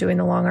had been doing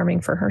the long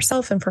arming for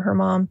herself and for her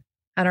mom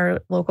at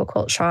our local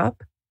quilt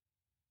shop.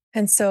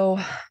 And so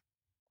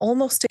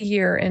almost a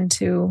year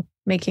into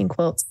making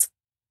quilts,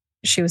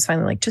 she was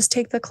finally like, just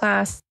take the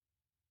class,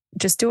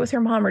 just do it with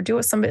your mom or do it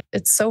with somebody.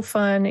 It's so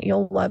fun.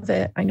 You'll love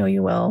it. I know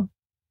you will.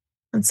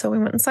 And so we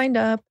went and signed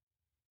up,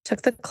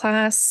 took the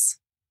class,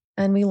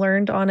 and we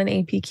learned on an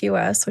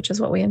APQS, which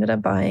is what we ended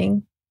up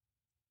buying.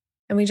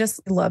 And we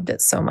just loved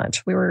it so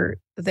much. We were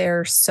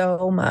there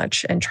so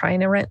much and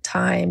trying to rent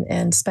time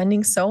and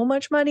spending so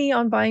much money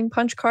on buying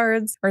punch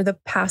cards or the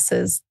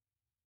passes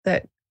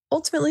that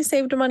ultimately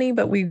saved money,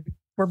 but we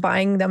were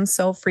buying them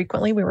so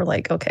frequently. We were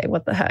like, okay,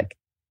 what the heck?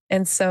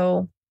 And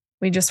so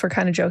we just were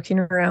kind of joking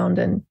around.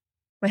 And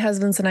my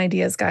husband's an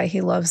ideas guy.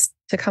 He loves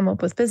to come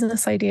up with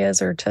business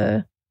ideas or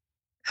to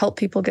help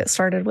people get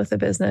started with a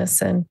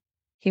business. And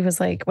he was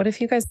like, what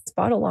if you guys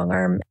bought a long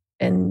arm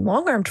and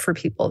long armed for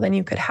people? Then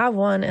you could have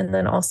one and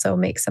then also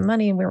make some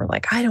money. And we were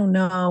like, I don't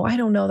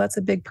know. That's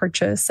a big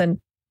purchase. And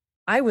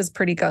I was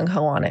pretty gung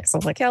ho on it. So I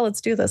was like, yeah,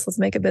 let's do this. Let's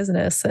make a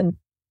business. And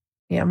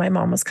yeah, my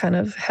mom was kind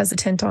of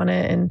hesitant on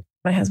it. And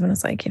my husband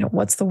was like,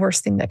 what's the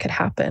worst thing that could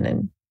happen?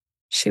 And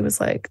she was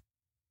like,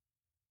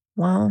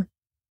 well,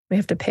 we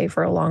have to pay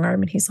for a long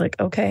arm. And he's like,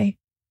 okay,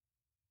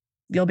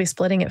 you'll be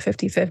splitting it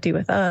 50-50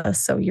 with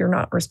us. So you're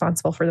not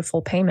responsible for the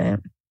full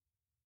payment.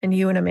 And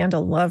you and Amanda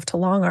love to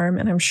long arm.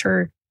 And I'm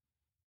sure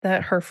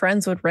that her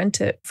friends would rent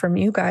it from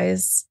you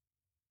guys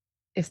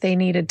if they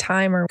needed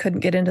time or couldn't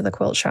get into the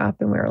quilt shop.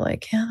 And we were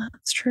like, yeah,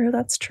 that's true.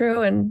 That's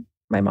true. And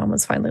my mom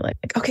was finally like,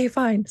 okay,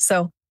 fine.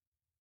 So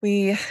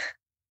we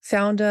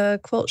found a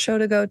quilt show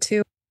to go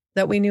to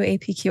that we knew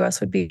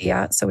APQS would be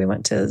at. So we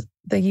went to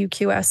the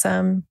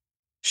UQSM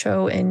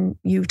show in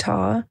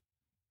Utah,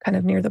 kind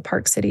of near the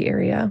Park City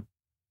area,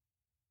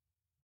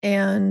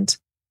 and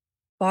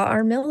bought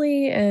our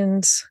Millie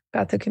and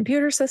got the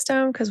computer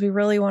system because we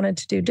really wanted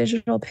to do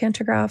digital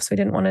pantographs. We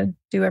didn't want to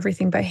do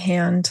everything by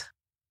hand.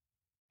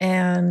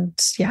 And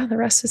yeah, the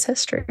rest is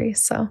history.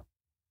 So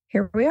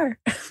here we are.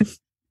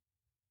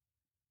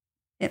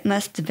 It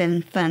must have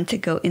been fun to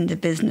go into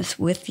business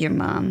with your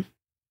mom.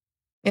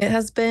 It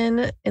has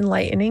been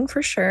enlightening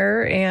for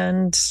sure.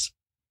 And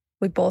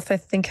we both, I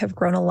think, have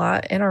grown a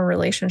lot in our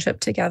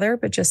relationship together,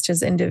 but just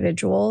as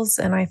individuals.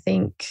 And I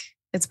think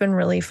it's been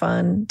really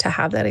fun to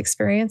have that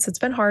experience. It's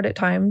been hard at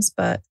times,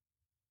 but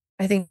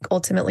I think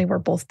ultimately we're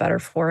both better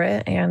for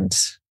it. And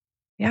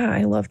yeah,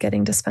 I love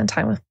getting to spend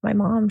time with my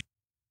mom.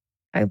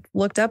 I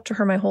looked up to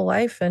her my whole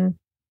life and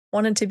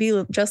wanted to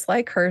be just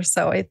like her.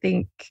 So I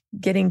think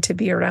getting to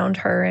be around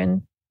her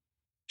and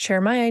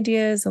share my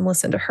ideas and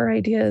listen to her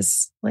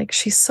ideas, like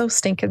she's so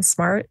stinking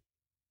smart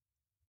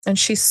and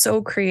she's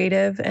so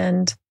creative.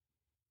 And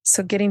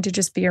so getting to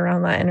just be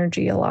around that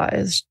energy a lot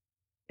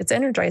it's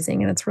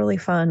energizing and it's really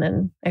fun.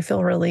 And I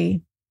feel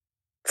really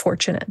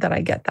fortunate that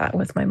I get that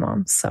with my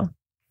mom. So.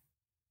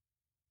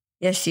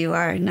 Yes, you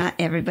are. Not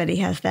everybody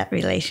has that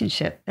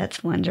relationship.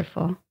 That's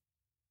wonderful.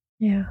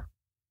 Yeah.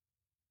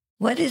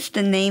 What is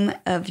the name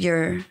of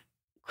your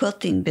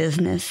quilting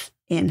business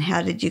and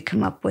how did you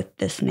come up with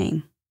this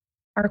name?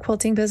 Our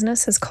quilting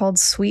business is called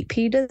Sweet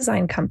Pea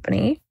Design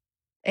Company.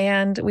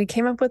 And we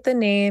came up with the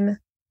name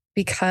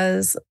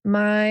because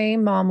my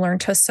mom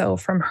learned to sew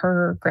from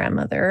her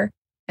grandmother.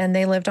 And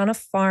they lived on a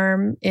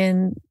farm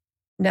in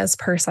Nez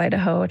Perce,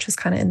 Idaho, which is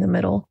kind of in the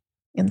middle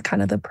in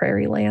kind of the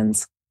prairie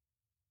lands.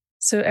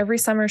 So every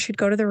summer she'd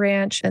go to the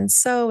ranch and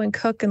sew and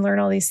cook and learn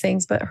all these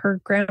things. But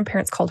her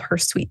grandparents called her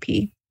Sweet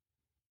Pea.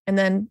 And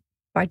then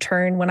by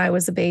turn, when I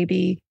was a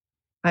baby,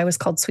 I was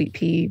called Sweet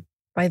Pea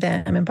by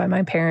them and by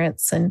my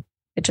parents. And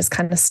it just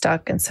kind of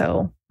stuck. And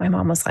so my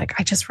mom was like,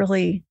 I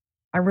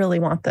really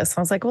want this. And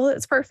I was like, well,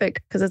 it's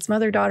perfect because it's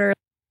mother-daughter.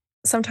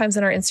 Sometimes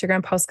in our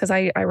Instagram posts, because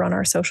I run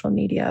our social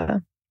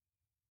media,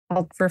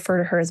 I'll refer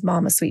to her as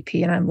Mama Sweet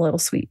Pea and I'm Little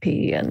Sweet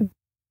Pea and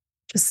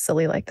just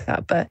silly like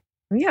that. But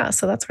yeah,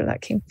 so that's where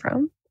that came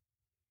from.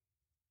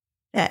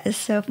 That is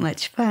so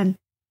much fun.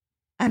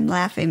 I'm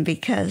laughing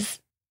because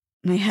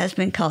my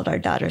husband called our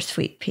daughter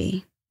Sweet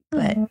Pea,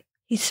 but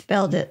he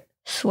spelled it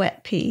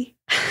Sweat Pea.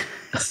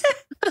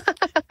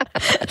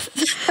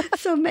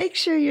 So make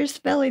sure you're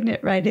spelling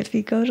it right if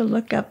you go to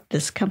look up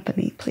this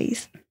company,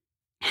 please.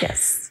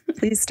 Yes,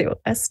 please do.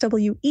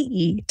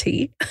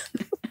 SWEET.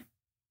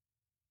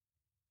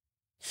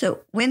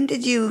 So when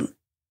did you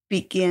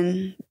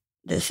begin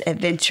this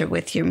adventure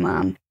with your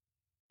mom?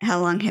 How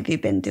long have you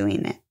been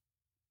doing it?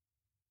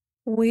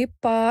 We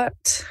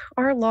bought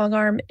our long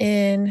arm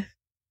in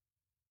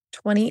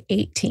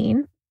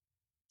 2018.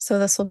 So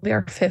this will be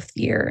our 5th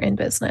year in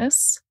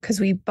business because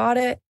we bought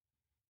it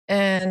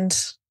and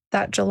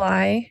that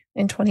July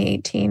in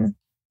 2018,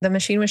 the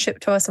machine was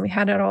shipped to us and we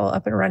had it all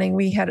up and running.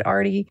 We had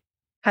already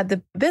had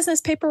the business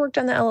paperwork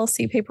done, the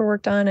LLC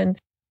paperwork done. And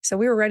so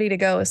we were ready to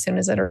go as soon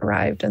as it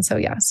arrived. And so,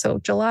 yeah, so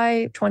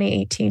July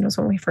 2018 was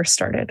when we first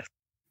started.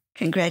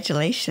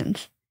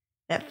 Congratulations.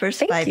 That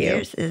first 5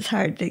 years is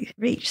hard to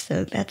reach.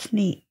 So that's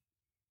neat.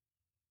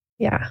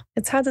 Yeah,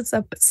 it's had its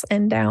ups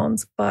and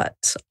downs,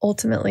 but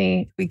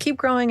ultimately we keep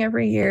growing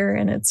every year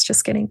and it's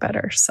just getting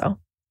better. So.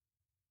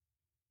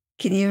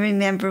 Can you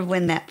remember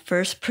when that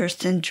first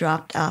person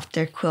dropped off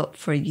their quilt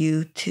for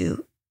you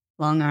to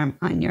long arm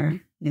on your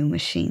new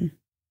machine?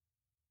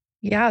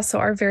 Yeah. So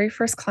our very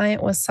first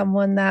client was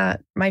someone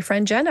that my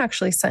friend Jen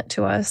actually sent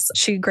to us.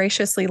 She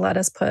graciously let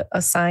us put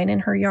a sign in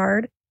her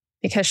yard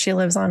because she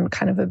lives on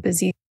kind of a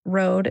busy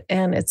road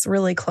and it's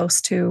really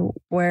close to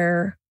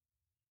where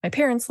my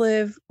parents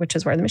live, which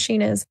is where the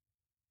machine is.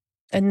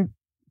 And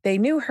they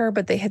knew her,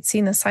 but they had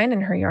seen the sign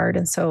in her yard.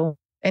 And so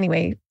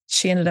anyway,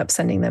 she ended up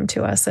sending them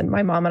to us. And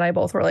my mom and I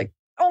both were like,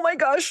 oh my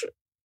gosh,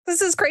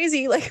 this is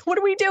crazy. Like, what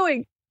are we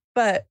doing?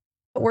 But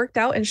it worked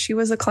out and she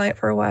was a client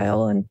for a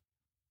while. And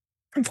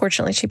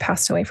unfortunately, she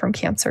passed away from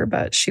cancer,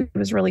 but she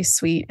was really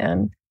sweet.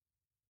 And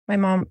my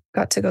mom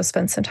got to go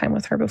spend some time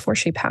with her before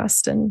she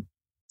passed. And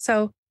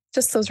so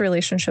just those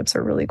relationships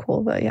are really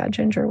cool. But yeah,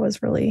 Ginger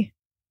was really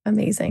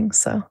amazing.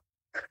 So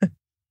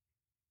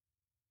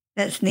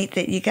That's neat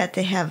that you got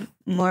to have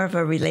more of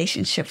a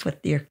relationship with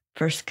your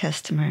first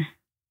customer.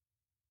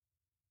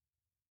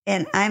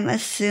 And I'm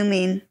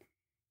assuming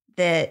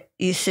that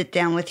you sit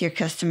down with your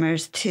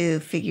customers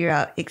to figure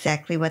out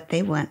exactly what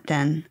they want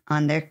done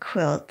on their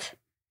quilt.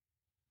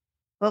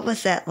 What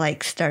was that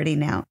like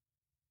starting out?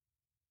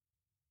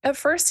 at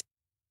first,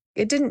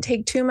 it didn't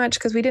take too much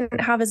because we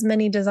didn't have as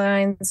many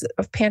designs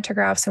of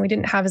pantographs and we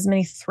didn't have as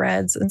many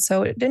threads. And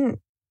so it didn't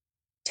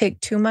take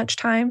too much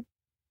time.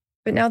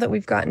 But now that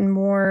we've gotten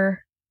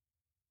more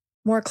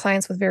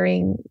clients with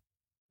varying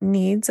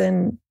needs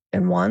and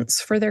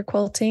wants for their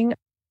quilting,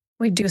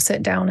 we do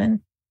sit down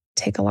and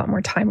take a lot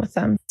more time with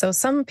them. So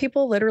some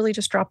people literally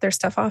just drop their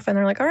stuff off and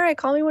they're like, all right,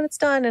 call me when it's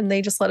done. And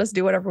they just let us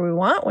do whatever we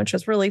want, which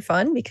is really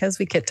fun because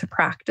we get to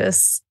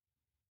practice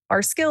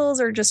our skills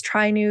or just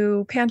try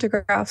new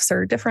pantographs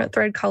or different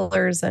thread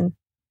colors. And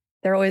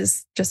they're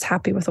always just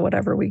happy with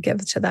whatever we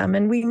give to them.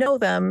 And we know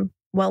them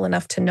well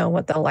enough to know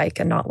what they'll like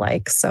and not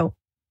like. So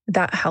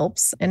that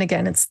helps. And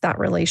again, it's that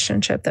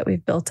relationship that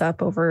we've built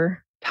up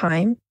over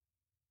time.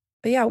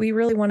 But yeah, we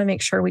really want to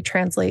make sure we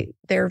translate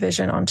their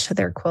vision onto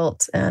their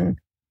quilt. And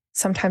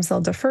sometimes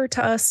they'll defer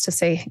to us to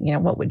say,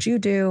 what would you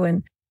do?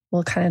 And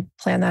we'll kind of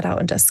plan that out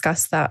and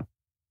discuss that.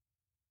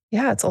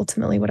 Yeah, it's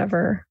ultimately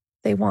whatever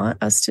they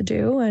want us to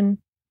do. And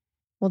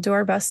we'll do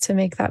our best to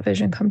make that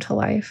vision come to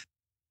life.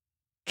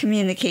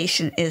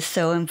 Communication is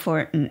so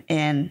important.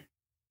 And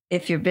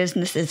if your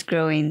business is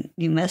growing,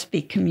 you must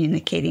be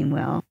communicating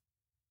well.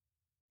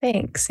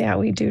 Thanks. Yeah,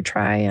 we do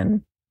try.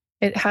 And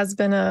it has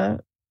been a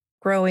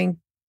growing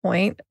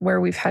point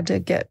where we've had to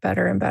get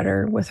better and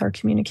better with our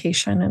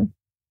communication.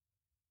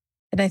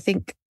 And I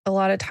think a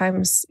lot of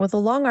times with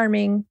the long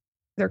arming,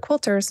 they're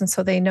quilters. And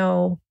so they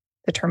know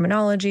the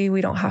terminology.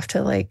 We don't have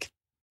to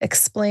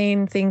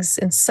explain things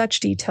in such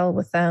detail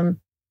with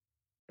them.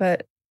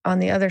 But on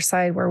the other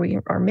side, where we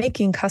are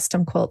making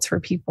custom quilts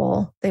for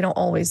people, they don't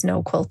always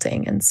know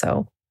quilting. And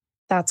so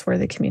that's where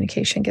the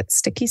communication gets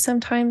sticky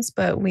sometimes.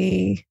 But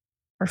we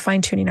are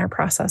fine-tuning our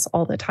process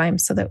all the time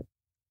so that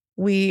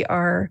we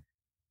are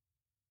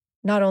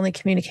not only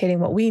communicating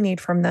what we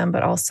need from them,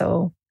 but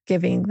also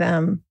giving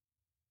them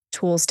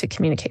tools to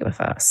communicate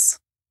with us.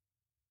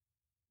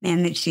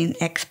 Managing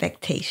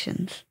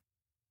expectations.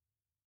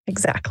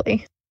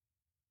 Exactly.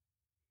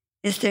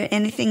 Is there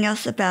anything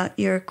else about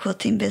your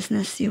quilting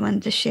business you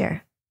wanted to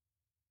share?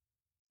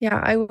 Yeah,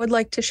 I would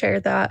like to share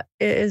that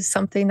it is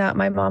something that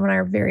my mom and I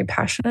are very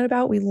passionate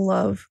about. We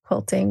love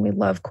quilting. We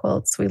love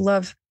quilts. We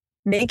love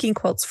making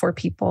quilts for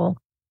people.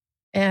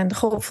 And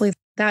hopefully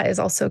that is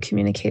also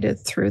communicated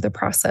through the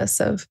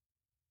process of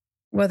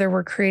whether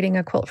we're creating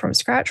a quilt from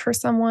scratch for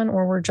someone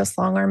or we're just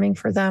long arming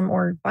for them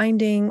or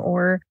binding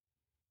or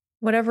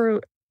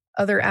whatever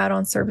other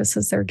add-on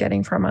services they're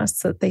getting from us,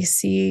 that they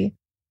see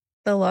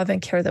the love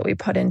and care that we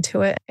put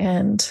into it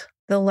and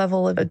the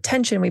level of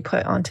attention we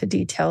put onto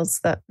details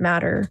that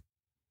matter,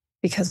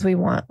 because we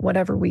want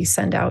whatever we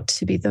send out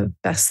to be the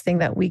best thing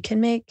that we can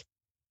make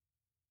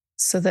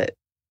so that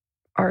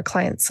our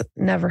clients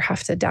never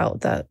have to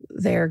doubt that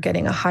they're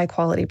getting a high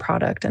quality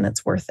product and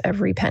it's worth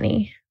every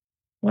penny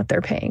what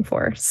they're paying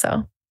for.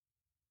 So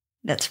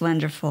that's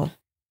wonderful.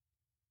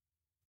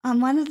 On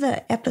one of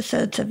the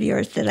episodes of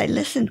yours that I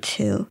listened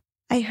to,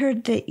 I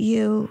heard that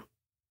you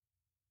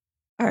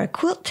are a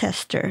quilt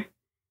tester.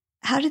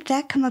 How did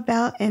that come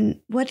about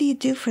and what do you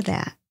do for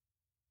that?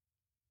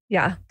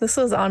 Yeah, this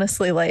was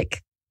honestly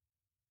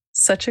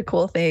such a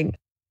cool thing.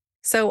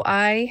 So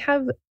I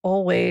have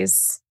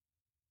always,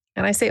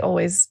 and I say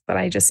always, but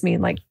I just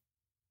mean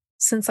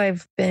since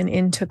I've been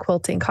into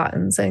quilting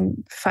cottons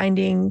and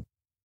finding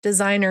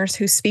designers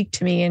who speak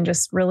to me and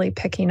just really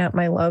picking up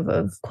my love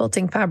of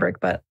quilting fabric.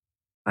 But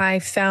I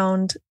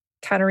found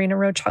Katerina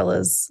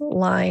Rocella's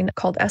line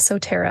called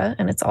Esoterra,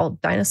 and it's all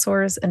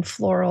dinosaurs and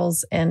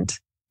florals, and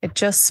it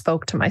just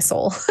spoke to my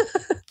soul.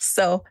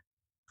 So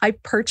I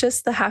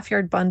purchased the half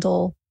yard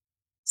bundle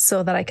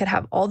so that I could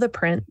have all the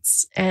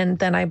prints. And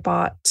then I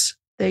bought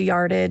the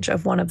yardage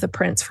of one of the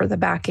prints for the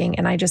backing,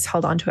 and I just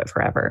held on to it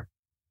forever.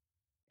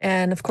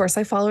 And of course,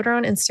 I followed her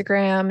on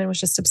Instagram and was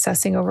just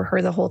obsessing over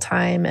her the whole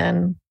time.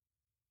 And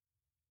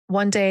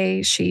one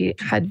day she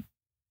had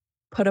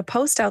put a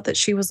post out that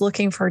she was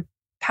looking for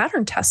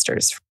pattern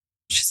testers.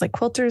 She's like,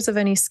 quilters of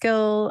any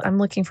skill, I'm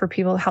looking for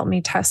people to help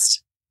me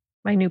test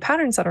my new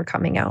patterns that are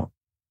coming out.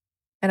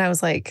 And I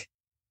was like,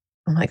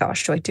 oh my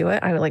gosh, do I do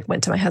it? I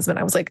went to my husband.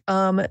 I was like,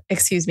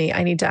 excuse me,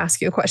 I need to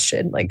ask you a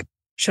question.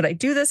 Should I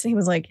do this? And he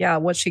was like, yeah,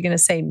 what's she going to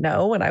say?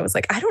 No. And I was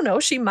like, I don't know.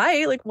 She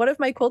might. What if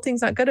my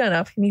quilting's not good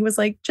enough? And he was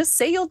like, just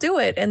say you'll do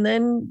it. And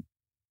then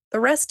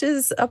the rest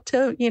is up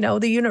to,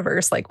 the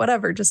universe,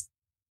 whatever, just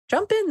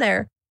jump in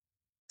there.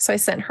 So I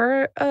sent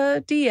her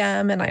a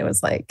DM and I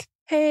was like,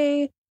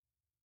 hey,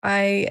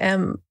 I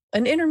am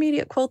an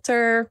intermediate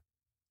quilter.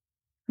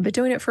 I've been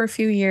doing it for a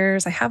few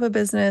years. I have a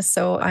business,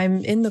 so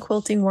I'm in the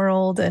quilting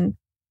world and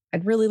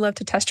I'd really love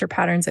to test your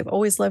patterns. I've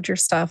always loved your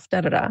stuff,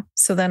 da, da, da.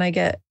 So then I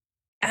get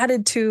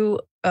added to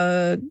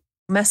a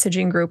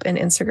messaging group in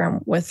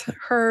Instagram with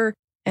her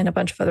and a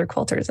bunch of other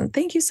quilters. And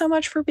thank you so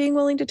much for being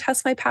willing to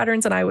test my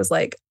patterns. And I was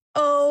like,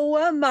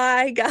 oh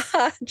my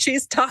God,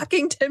 she's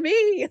talking to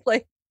me,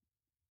 like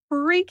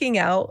freaking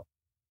out,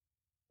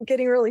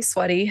 getting really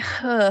sweaty.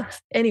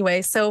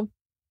 Anyway, so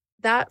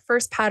that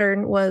first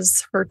pattern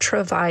was her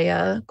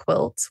Travaya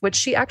quilt, which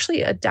she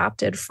actually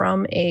adapted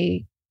from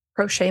a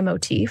crochet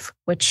motif,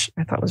 which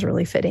I thought was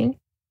really fitting.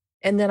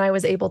 And then I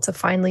was able to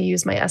finally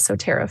use my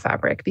Esoterra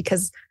fabric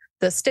because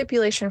the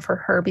stipulation for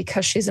her,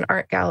 because she's an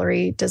art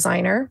gallery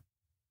designer,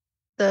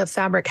 the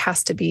fabric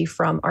has to be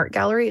from art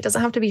gallery. It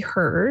doesn't have to be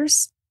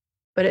hers,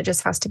 but it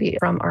just has to be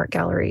from art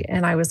gallery.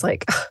 And I was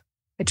like,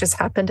 I just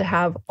happened to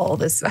have all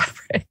this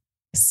fabric.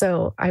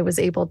 So I was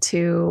able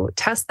to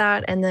test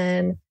that. And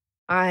then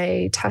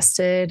I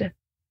tested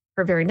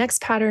her very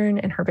next pattern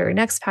and her very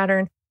next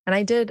pattern. And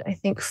I did, I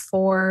think,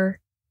 4.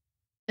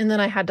 And then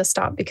I had to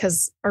stop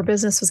because our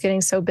business was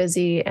getting so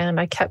busy and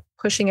I kept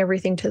pushing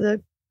everything to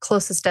the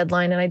closest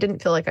deadline. And I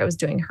didn't feel like I was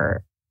doing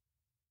her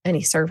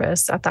any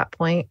service at that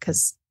point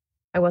because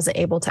I wasn't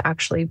able to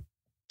actually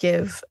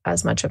give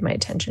as much of my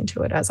attention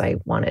to it as I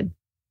wanted.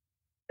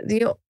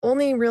 The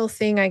only real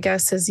thing, I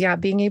guess, is,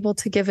 being able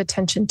to give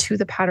attention to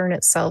the pattern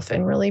itself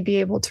and really be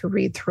able to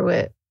read through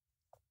it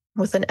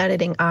with an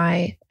editing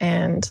eye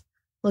and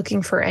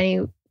looking for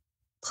any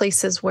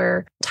places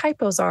where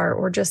typos are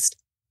or just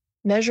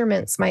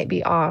measurements might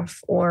be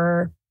off,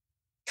 or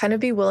kind of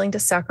be willing to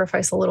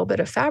sacrifice a little bit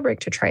of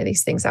fabric to try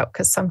these things out.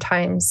 Because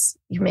sometimes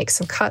you make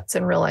some cuts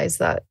and realize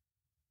that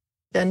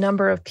the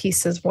number of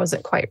pieces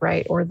wasn't quite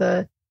right, or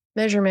the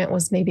measurement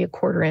was maybe a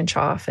 1/4 inch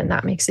off. And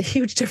that makes a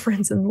huge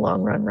difference in the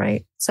long run,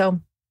 right? So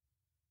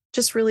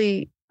just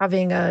really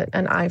having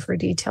an eye for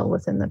detail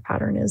within the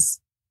pattern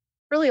is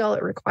really all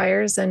it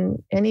requires.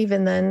 And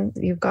even then,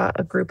 you've got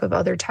a group of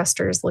other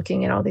testers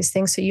looking at all these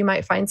things. So you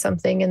might find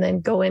something and then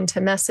go into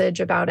message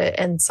about it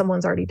and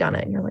someone's already done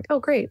it. And you're like, oh,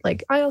 great.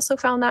 Like, I also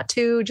found that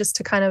too, just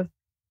to kind of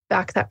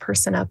back that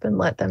person up and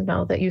let them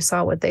know that you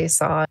saw what they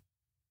saw.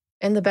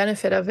 And the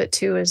benefit of it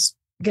too is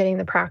getting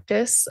the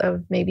practice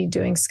of maybe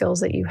doing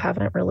skills that you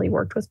haven't really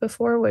worked with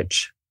before,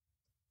 which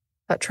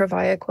that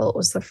Travaya quilt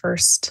was the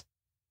first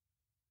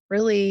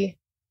really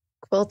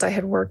quilt I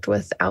had worked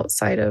with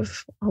outside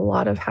of a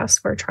lot of half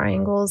square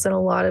triangles and a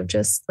lot of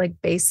just like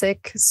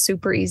basic,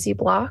 super easy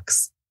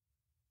blocks.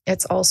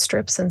 It's all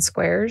strips and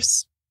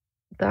squares,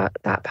 that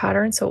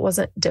pattern. So it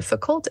wasn't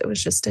difficult. It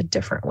was just a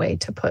different way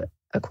to put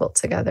a quilt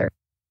together.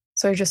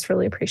 So I just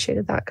really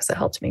appreciated that because it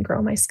helped me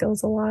grow my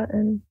skills a lot.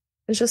 And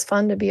it was just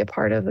fun to be a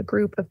part of a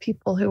group of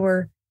people who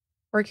were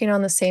working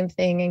on the same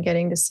thing and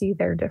getting to see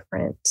their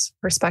different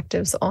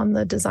perspectives on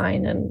the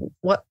design and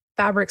what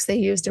fabrics they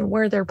used and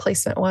where their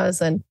placement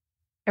was. And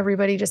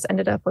everybody just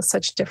ended up with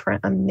such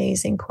different,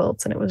 amazing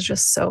quilts. And it was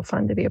just so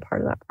fun to be a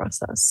part of that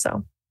process.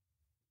 So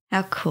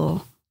how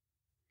cool.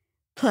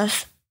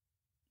 Plus,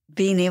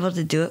 being able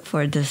to do it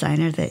for a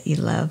designer that you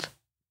love.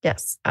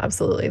 Yes,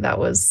 absolutely. That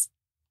was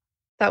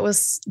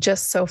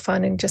just so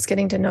fun. And just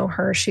getting to know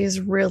her. She's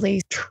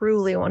really,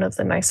 truly one of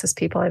the nicest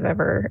people I've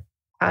ever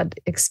had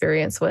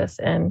experience with.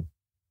 And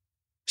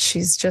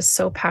she's just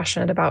so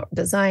passionate about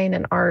design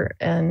and art.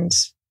 And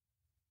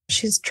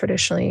she's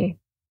traditionally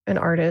an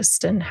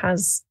artist and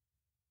has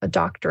a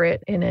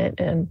doctorate in it.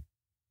 And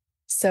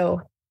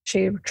so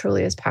she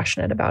truly is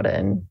passionate about it.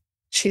 And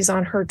she's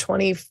on her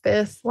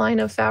 25th line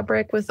of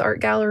fabric with Art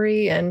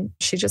Gallery. And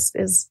she just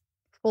is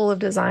full of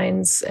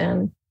designs.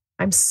 And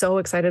I'm so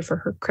excited for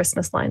her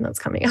Christmas line that's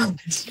coming out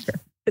this year.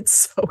 It's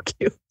so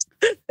cute.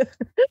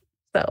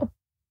 So.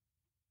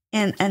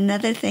 And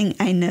another thing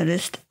I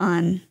noticed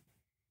on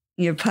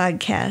your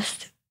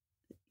podcast,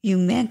 you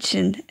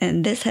mentioned,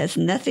 and this has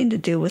nothing to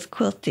do with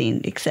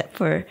quilting except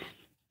for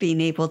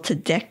being able to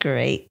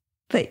decorate,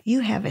 but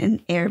you have an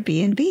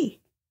Airbnb.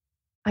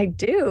 I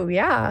do,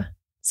 yeah.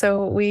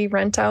 So we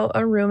rent out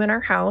a room in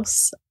our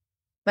house.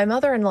 My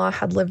mother-in-law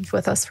had lived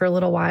with us for a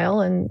little while,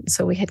 and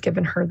so we had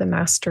given her the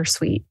master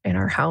suite in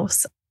our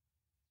house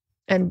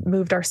and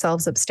moved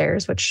ourselves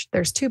upstairs, which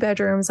there's 2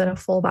 bedrooms and a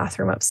full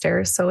bathroom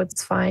upstairs, so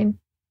it's fine.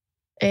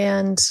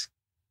 And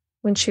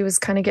when she was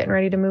kind of getting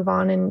ready to move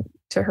on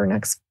into her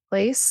next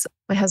place,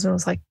 my husband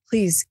was like,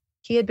 please,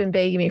 he had been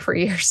begging me for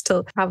years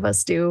to have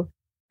us do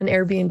an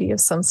Airbnb of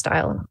some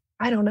style. And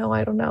I don't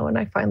know. And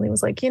I finally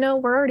was like,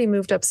 we're already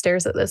moved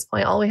upstairs at this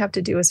point. All we have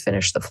to do is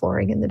finish the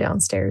flooring in the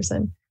downstairs.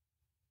 And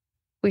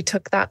we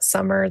took that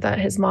summer that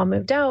his mom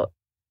moved out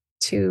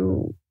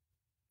to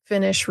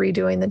finish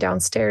redoing the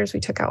downstairs. We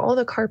took out all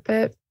the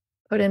carpet,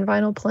 put in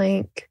vinyl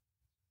plank,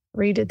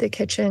 redid the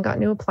kitchen, got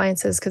new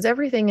appliances, because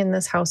everything in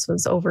this house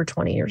was over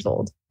 20 years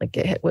old. Like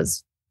it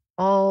was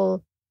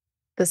all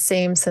the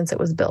same since it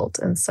was built.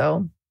 And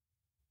so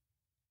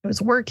it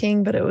was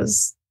working, but it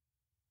was,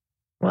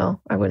 well,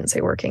 I wouldn't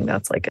say working.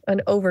 That's like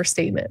an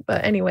overstatement.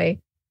 But anyway,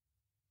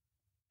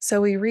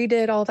 so we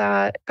redid all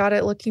that, got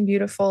it looking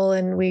beautiful,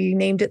 and we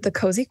named it the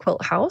Cozy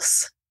Quilt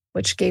House,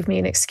 which gave me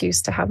an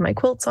excuse to have my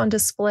quilts on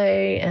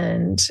display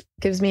and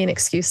gives me an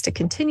excuse to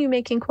continue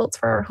making quilts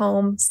for our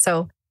home.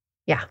 So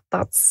yeah,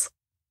 that's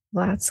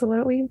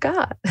what we've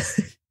got.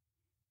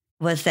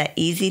 Was that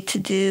easy to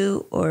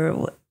do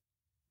or?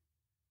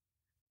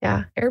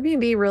 Yeah,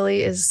 Airbnb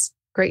really is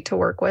great to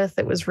work with.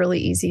 It was really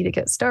easy to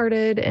get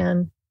started,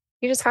 and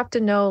you just have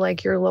to know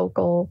like your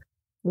local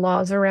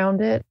laws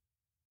around it.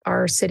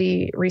 Our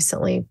city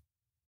recently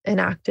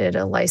enacted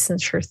a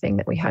licensure thing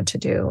that we had to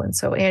do. And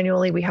so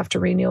annually we have to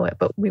renew it,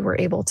 but we were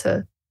able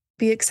to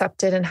be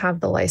accepted and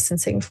have the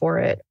licensing for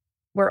it.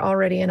 We're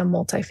already in a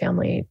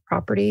multifamily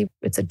property.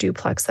 It's a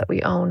duplex that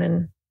we own.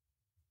 And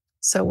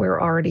so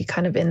we're already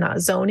kind of in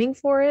that zoning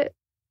for it.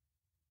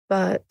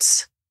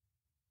 But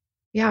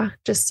yeah,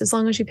 just as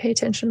long as you pay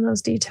attention to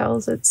those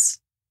details, it's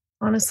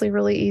honestly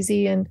really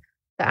easy. And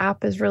the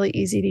app is really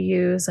easy to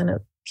use and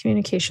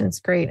communication is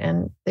great.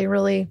 And they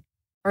really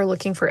are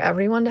looking for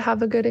everyone to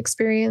have a good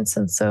experience.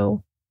 And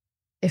so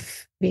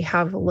if we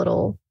have a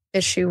little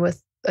issue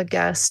with a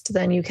guest,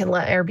 then you can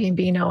let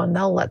Airbnb know and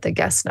they'll let the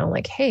guest know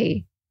like,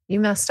 hey,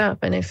 you messed up.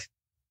 And if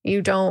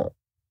you don't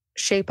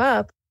shape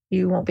up,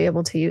 you won't be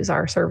able to use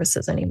our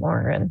services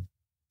anymore. And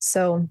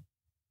so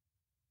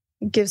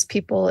it gives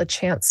people a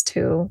chance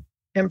to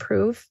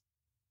improve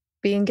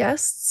being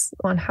guests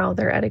on how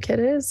their etiquette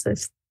is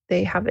if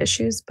they have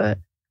issues. But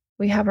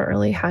we haven't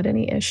really had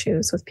any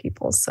issues with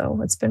people. So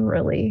it's been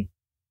really,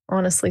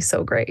 honestly,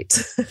 so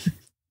great.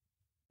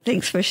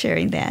 Thanks for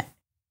sharing that.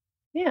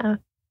 Yeah.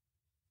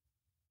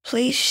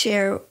 Please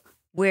share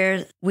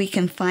where we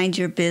can find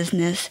your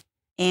business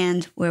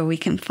and where we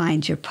can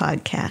find your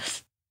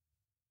podcast.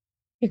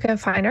 You can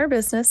find our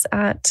business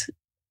at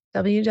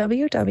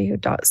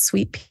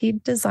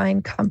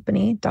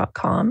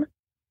www.sweetpeadesigncompany.com.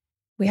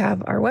 We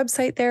have our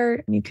website there,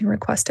 and you can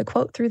request a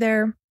quote through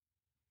there.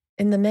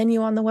 In the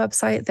menu on the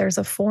website, there's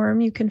a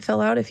form you can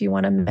fill out if you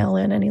want to mail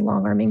in any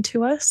long arming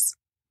to us.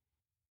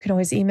 You can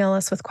always email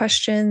us with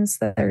questions.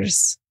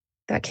 There's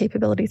that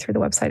capability through the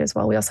website as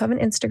well. We also have an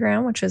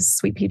Instagram, which is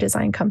Sweet Pea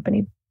Design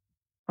Company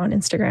on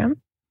Instagram.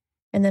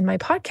 And then my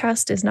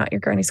podcast is Not Your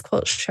Granny's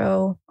Quilt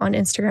Show on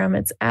Instagram.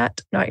 It's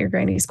at Not Your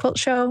Granny's Quilt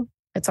Show.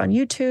 It's on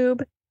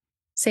YouTube,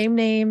 same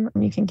name.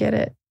 And you can get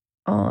it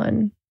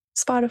on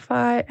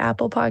Spotify,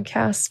 Apple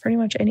Podcasts, pretty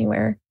much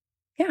anywhere.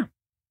 Yeah.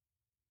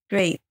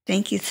 Great.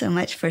 Thank you so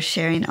much for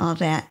sharing all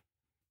that.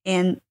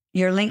 And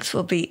your links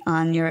will be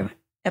on your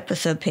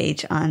episode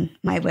page on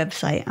my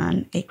website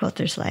on A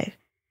Quilter's Life.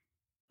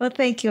 Well,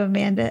 thank you,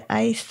 Amanda.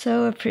 I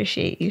so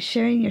appreciate you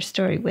sharing your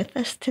story with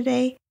us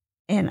today,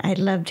 and I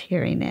loved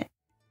hearing it.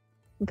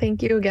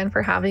 Thank you again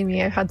for having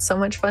me. I've had so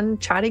much fun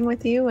chatting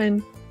with you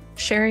and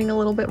sharing a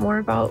little bit more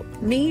about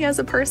me as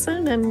a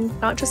person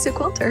and not just a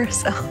quilter.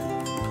 So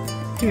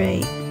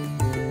great.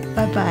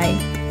 Bye-bye.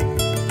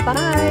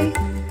 Bye.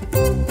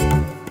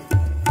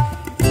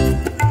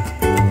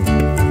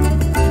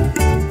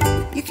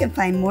 You can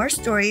find more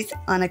stories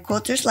on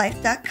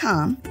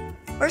aquilterslife.com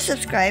or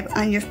subscribe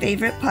on your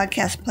favorite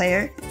podcast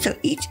player so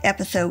each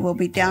episode will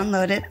be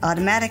downloaded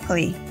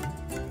automatically.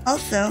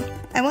 Also,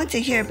 I want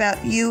to hear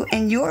about you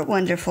and your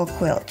wonderful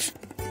quilts.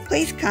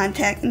 Please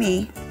contact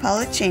me,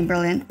 Paula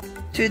Chamberlain,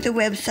 through the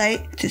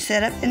website to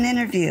set up an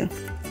interview.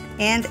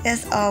 And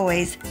as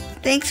always,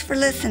 thanks for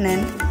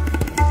listening.